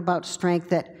strength? What about strength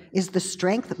that is the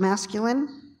strength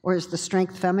masculine? Or is the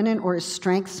strength feminine? Or is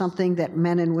strength something that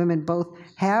men and women both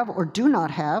have or do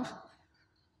not have?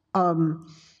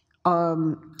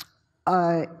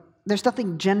 There's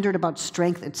nothing gendered about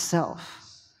strength itself,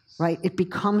 right? It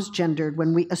becomes gendered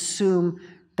when we assume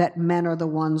that men are the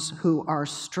ones who are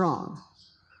strong.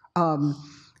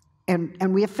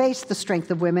 And we efface the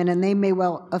strength of women, and they may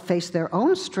well efface their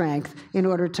own strength in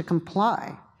order to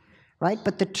comply, right?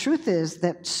 But the truth is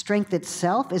that strength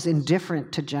itself is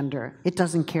indifferent to gender. It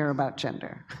doesn't care about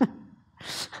gender.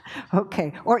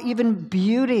 Okay, or even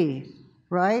beauty,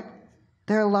 right?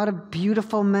 There are a lot of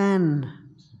beautiful men.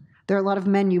 There are a lot of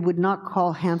men you would not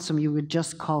call handsome, you would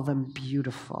just call them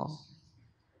beautiful,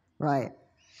 right?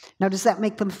 Now, does that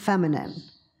make them feminine?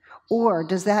 Or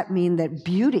does that mean that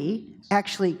beauty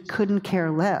actually couldn't care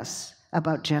less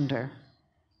about gender,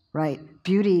 right?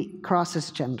 Beauty crosses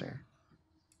gender.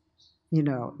 You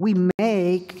know, we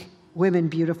make women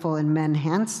beautiful and men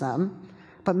handsome,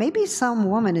 but maybe some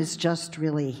woman is just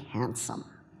really handsome.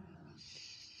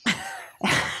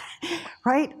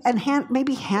 Right? And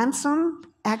maybe handsome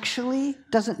actually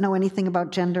doesn't know anything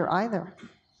about gender either.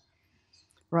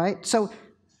 Right? So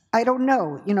I don't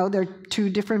know, you know, there are two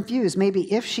different views.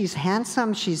 Maybe if she's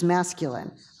handsome, she's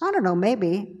masculine. I don't know,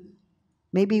 maybe.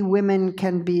 Maybe women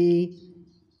can be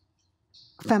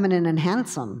feminine and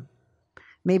handsome.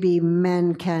 Maybe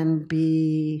men can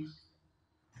be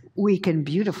weak and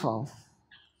beautiful.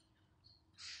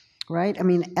 Right? I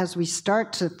mean, as we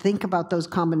start to think about those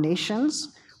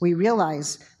combinations, we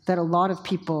realize that a lot of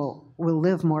people will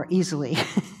live more easily.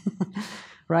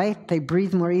 Right? They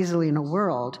breathe more easily in a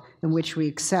world in which we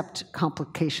accept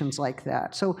complications like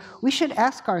that. So we should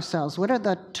ask ourselves, what are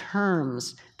the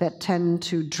terms that tend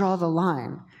to draw the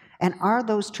line? And are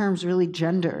those terms really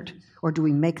gendered, or do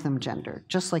we make them gendered,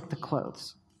 just like the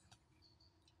clothes?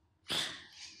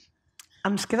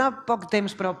 Ens queda poc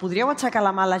temps, però podríeu aixecar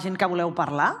la mà la gent que voleu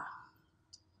parlar?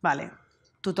 Vale.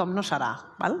 Tothom no serà,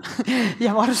 val?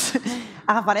 Llavors,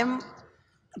 agafarem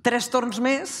 3 torns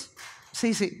més.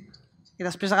 Sí, sí. I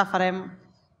després agafarem...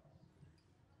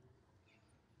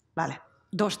 Vale,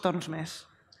 2 torns més.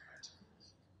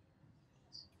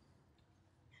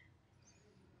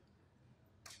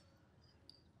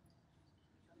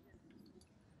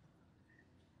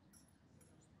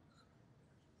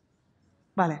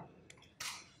 Vale.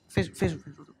 Fes-ho.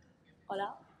 Hola.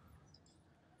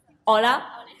 Hola.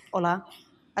 Hola.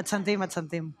 Et sentim, et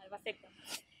sentim. Perfecte.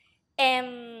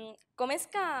 Com és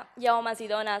que hi ha homes i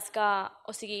dones que,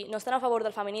 o sigui, no estan a favor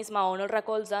del feminisme o no el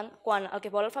recolzen quan el que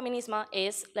vol el feminisme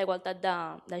és la igualtat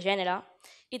de gènere?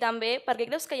 I també, per què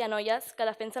creus que hi ha noies que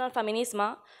defensen el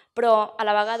feminisme però a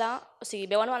la vegada, o sigui,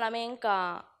 veuen malament que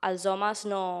els homes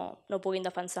no ho puguin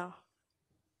defensar?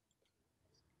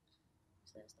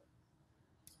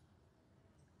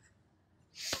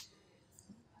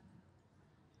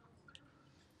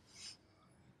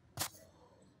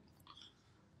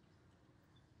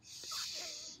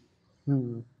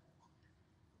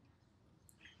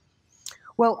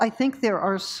 Well, I think there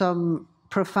are some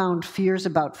profound fears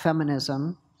about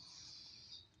feminism.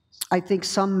 I think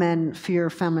some men fear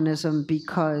feminism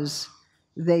because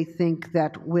they think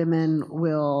that women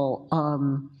will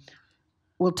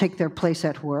take their place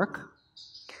at work,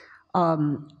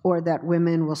 or that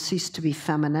women will cease to be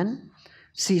feminine,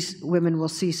 women will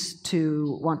cease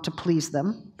to want to please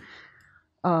them.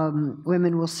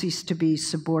 Women will cease to be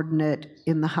subordinate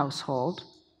in the household.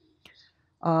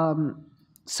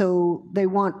 So they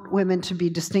want women to be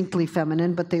distinctly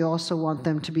feminine, but they also want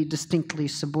them to be distinctly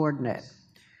subordinate.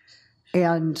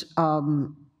 And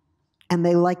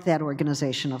they like that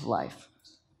organization of life.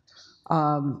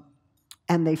 And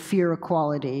they fear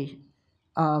equality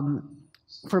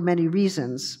for many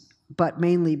reasons, but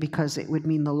mainly because it would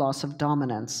mean the loss of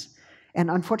dominance. And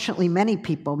unfortunately, many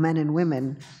people, men and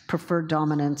women, prefer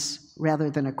dominance rather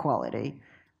than equality.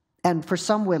 And for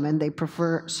some women, they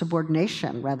prefer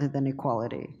subordination rather than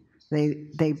equality.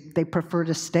 They prefer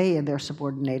to stay in their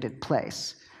subordinated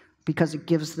place because it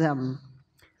gives them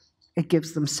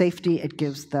safety, it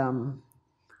gives them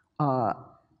a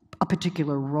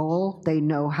particular role they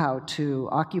know how to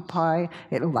occupy.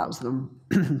 It allows them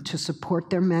to support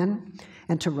their men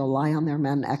and to rely on their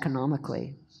men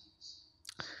economically.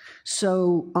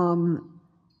 So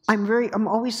I'm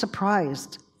always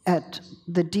surprised at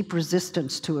the deep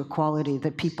resistance to equality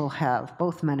that people have,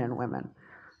 both men and women.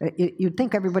 You'd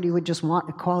think everybody would just want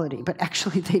equality, but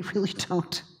actually they really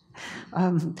don't.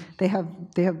 They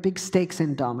have big stakes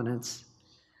in dominance.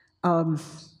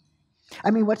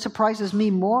 I mean, what surprises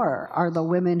me more are the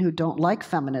women who don't like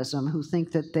feminism, who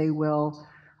think that they will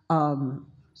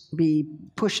be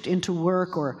pushed into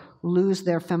work or lose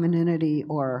their femininity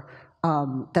or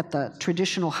that the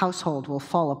traditional household will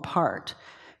fall apart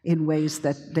in ways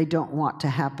that they don't want to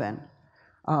happen,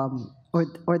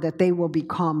 or that they will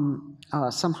become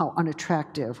somehow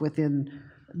unattractive within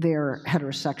their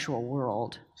heterosexual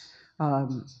world.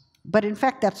 But in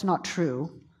fact, that's not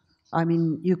true. I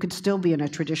mean, you could still be in a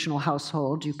traditional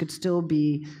household, you could still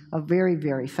be a very,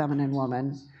 very feminine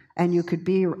woman, and you could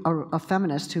be a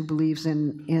feminist who believes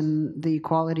in the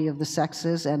equality of the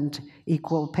sexes and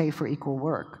equal pay for equal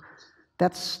work.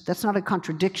 That's not a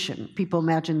contradiction. People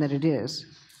imagine that it is,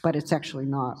 but it's actually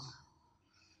not.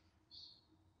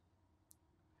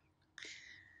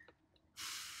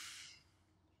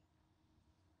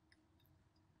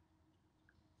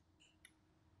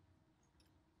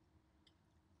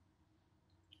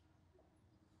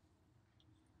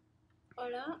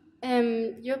 Hola,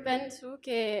 jo penso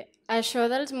que això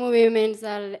dels moviments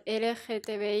del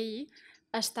LGTBI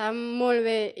està molt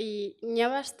bé i hi ha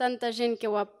bastanta gent que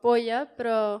ho apoya,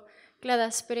 però clar,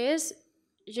 després,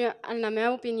 en la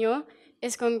meva opinió,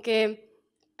 és com que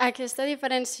aquesta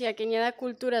diferència que hi ha de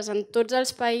cultures en tots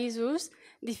els països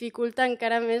dificulta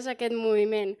encara més aquest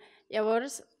moviment.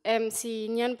 Llavors, si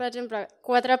hi ha, per exemple,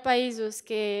 4 països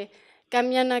que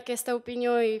canvien aquesta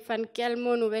opinió i fan que el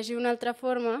món ho vegi d'una altra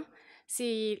forma,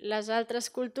 si les altres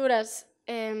cultures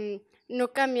no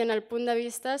canvien el punt de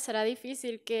vista, serà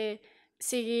difícil que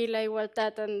sigui la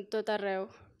igualtat en tot arreu.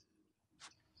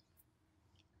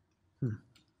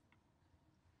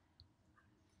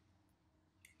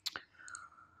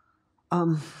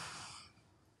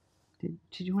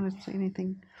 Did you want to say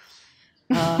anything?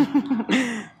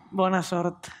 Bona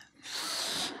sort.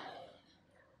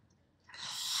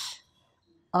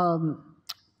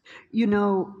 You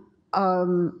know,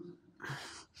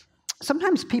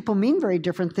 sometimes people mean very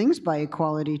different things by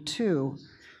equality too.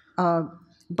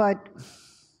 But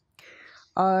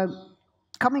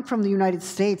coming from the United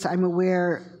States, I'm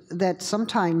aware that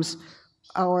sometimes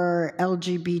our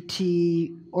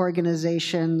LGBT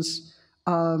organizations,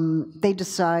 they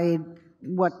decide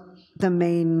what the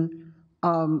main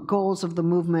goals of the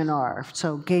movement are.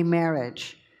 So gay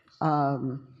marriage,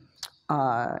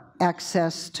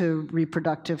 access to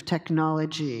reproductive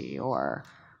technology, or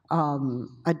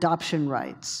adoption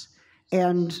rights.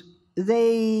 And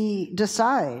they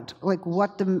decide like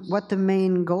what the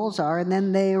main goals are, and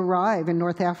then they arrive in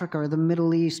North Africa or the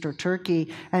Middle East or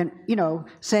Turkey and, you know,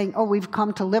 saying, oh, we've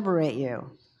come to liberate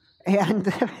you. And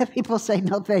people say,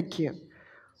 no, thank you.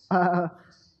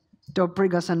 Don't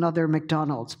bring us another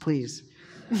McDonald's, please.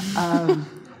 And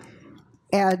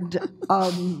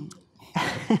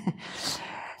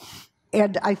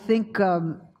I think,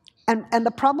 and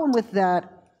the problem with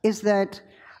that is that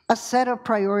a set of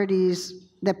priorities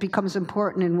that becomes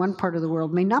important in one part of the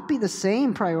world may not be the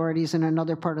same priorities in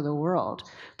another part of the world.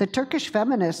 The Turkish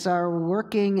feminists are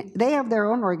working, they have their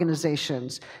own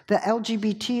organizations. The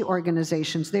LGBT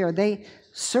organizations there, they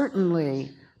certainly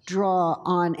draw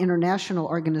on international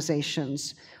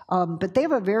organizations, but they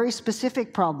have a very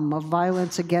specific problem of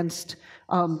violence against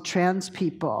trans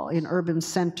people in urban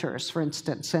centers, for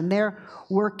instance, and they're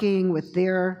working with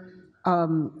their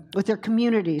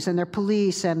communities and their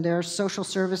police and their social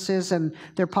services and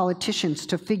their politicians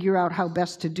to figure out how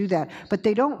best to do that. But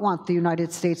they don't want the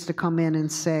United States to come in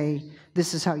and say,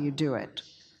 this is how you do it.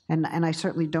 And I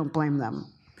certainly don't blame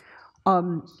them.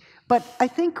 But I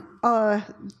think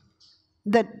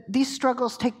that these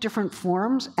struggles take different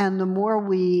forms, and the more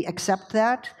we accept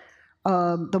that,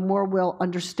 the more we'll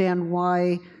understand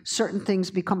why certain things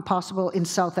become possible in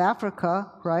South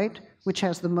Africa, right? Which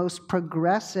has the most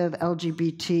progressive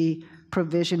LGBT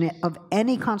provision of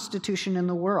any constitution in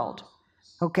the world.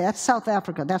 Okay, that's South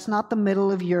Africa. That's not the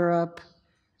middle of Europe.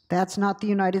 That's not the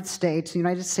United States. The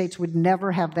United States would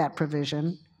never have that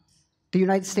provision. The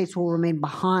United States will remain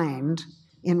behind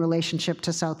in relationship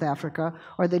to South Africa,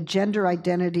 or the gender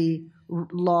identity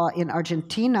law in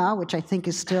Argentina, which I think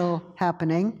is still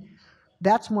happening.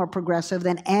 That's more progressive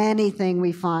than anything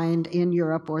we find in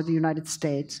Europe or the United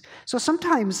States. So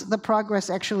sometimes the progress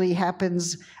actually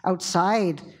happens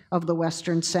outside of the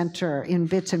Western center in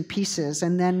bits and pieces,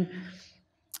 and then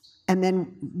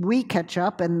we catch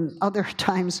up, and other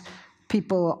times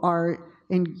people are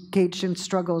engaged in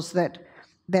struggles that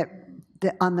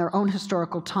on their own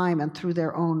historical time and through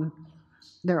their own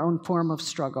form of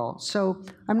struggle. So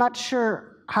I'm not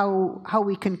sure how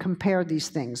we can compare these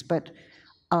things, but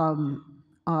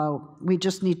we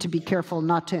just need to be careful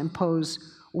not to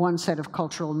impose one set of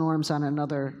cultural norms on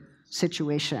another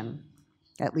situation,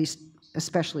 at least,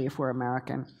 especially if we're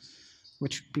American,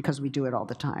 because we do it all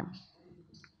the time.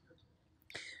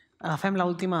 Agafem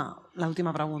l'última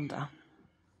pregunta.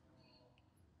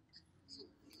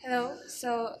 Hello.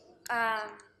 So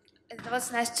It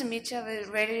was nice to meet you. I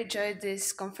really enjoyed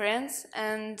this conference.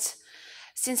 And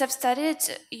since I've studied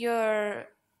your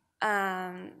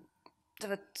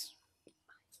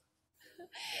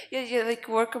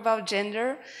work about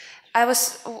gender, I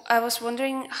was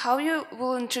wondering how you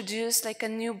will introduce like a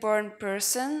newborn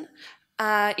person.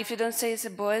 If you don't say it's a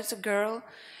boy, it's a girl,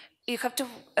 you have to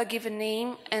give a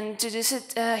name and introduce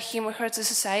it, him or her, to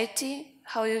society.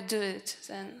 How you do it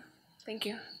then? Thank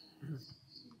you.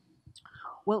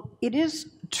 Well, it is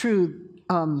true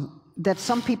that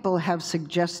some people have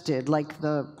suggested, like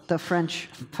the French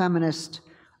feminist,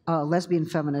 lesbian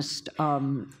feminist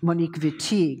Monique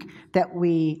Wittig, that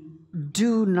we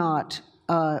do not,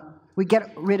 we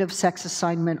get rid of sex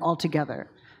assignment altogether,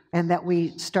 and that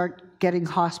we start getting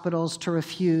hospitals to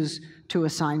refuse to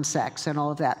assign sex and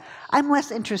all of that. I'm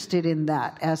less interested in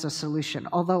that as a solution,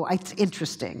 although it's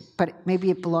interesting, but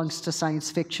maybe it belongs to science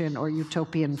fiction or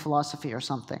utopian philosophy or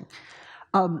something.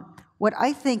 What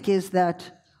I think is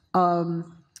that,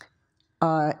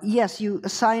 yes, you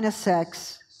assign a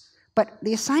sex, but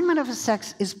the assignment of a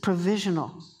sex is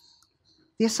provisional.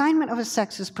 The assignment of a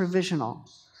sex is provisional.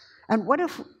 And what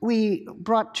if we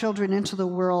brought children into the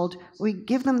world, we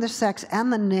give them the sex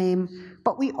and the name,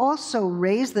 but we also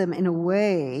raise them in a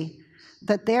way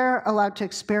that they're allowed to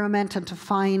experiment and to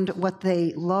find what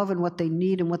they love and what they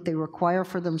need and what they require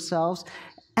for themselves.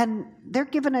 And they're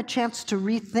given a chance to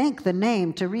rethink the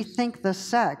name, to rethink the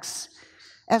sex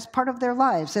as part of their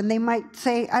lives. And they might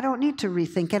say, I don't need to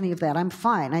rethink any of that. I'm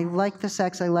fine. I like the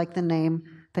sex. I like the name.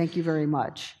 Thank you very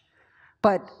much.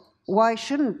 But why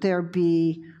shouldn't there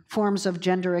be forms of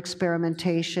gender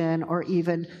experimentation or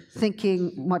even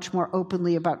thinking much more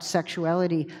openly about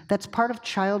sexuality that's part of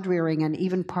child rearing and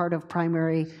even part of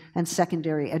primary and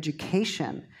secondary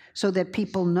education, so that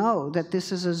people know that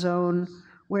this is a zone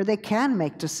where they can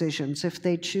make decisions if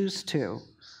they choose to,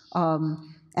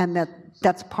 and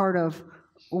that's part of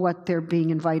what they're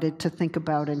being invited to think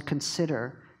about and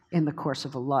consider in the course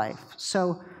of a life.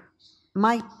 So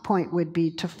my point would be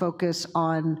to focus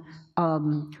on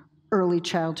early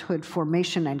childhood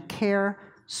formation and care,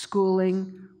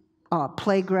 schooling,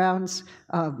 playgrounds.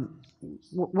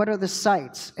 What are the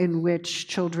sites in which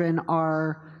children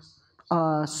are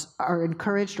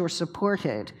encouraged or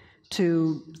supported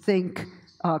to think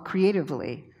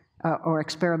creatively or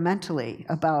experimentally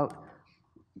about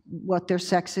what their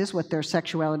sex is, what their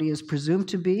sexuality is presumed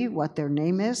to be, what their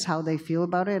name is, how they feel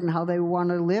about it, and how they want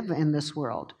to live in this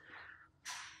world.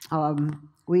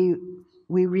 We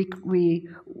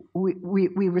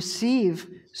receive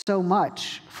so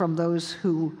much from those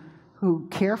who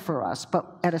care for us,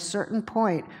 but at a certain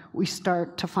point, we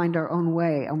start to find our own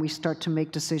way, and we start to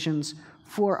make decisions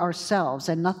for ourselves,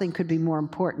 and nothing could be more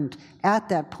important at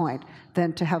that point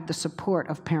than to have the support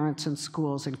of parents and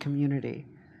schools and community.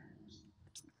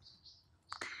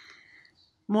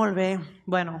 Molt bé.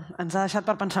 Bueno, ens ha deixat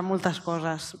per pensar moltes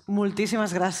coses.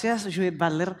 Moltíssimes gràcies, Judith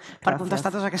Butler, per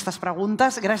contestar totes aquestes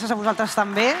preguntes. Gràcies a vosaltres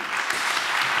també.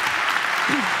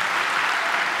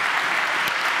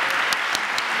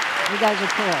 You guys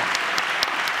are cool.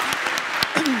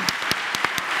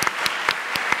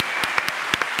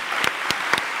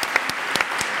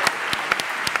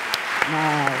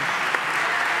 Nice.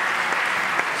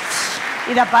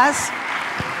 I de pas,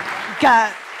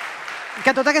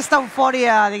 que tota aquesta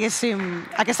eufòria, diguéssim,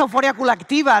 aquesta eufòria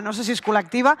col·lectiva, no sé si és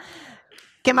col·lectiva,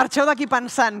 que marxeu d'aquí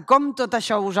pensant com tot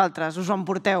això vosaltres us ho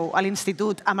emporteu a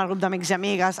l'institut, amb el grup d'amics i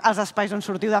amigues, als espais on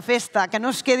sortiu de festa, que no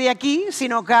es quedi aquí,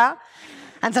 sinó que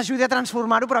ens ajudi a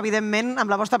transformar-ho, però evidentment amb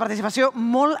la vostra participació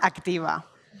molt activa.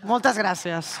 Moltes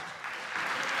gràcies.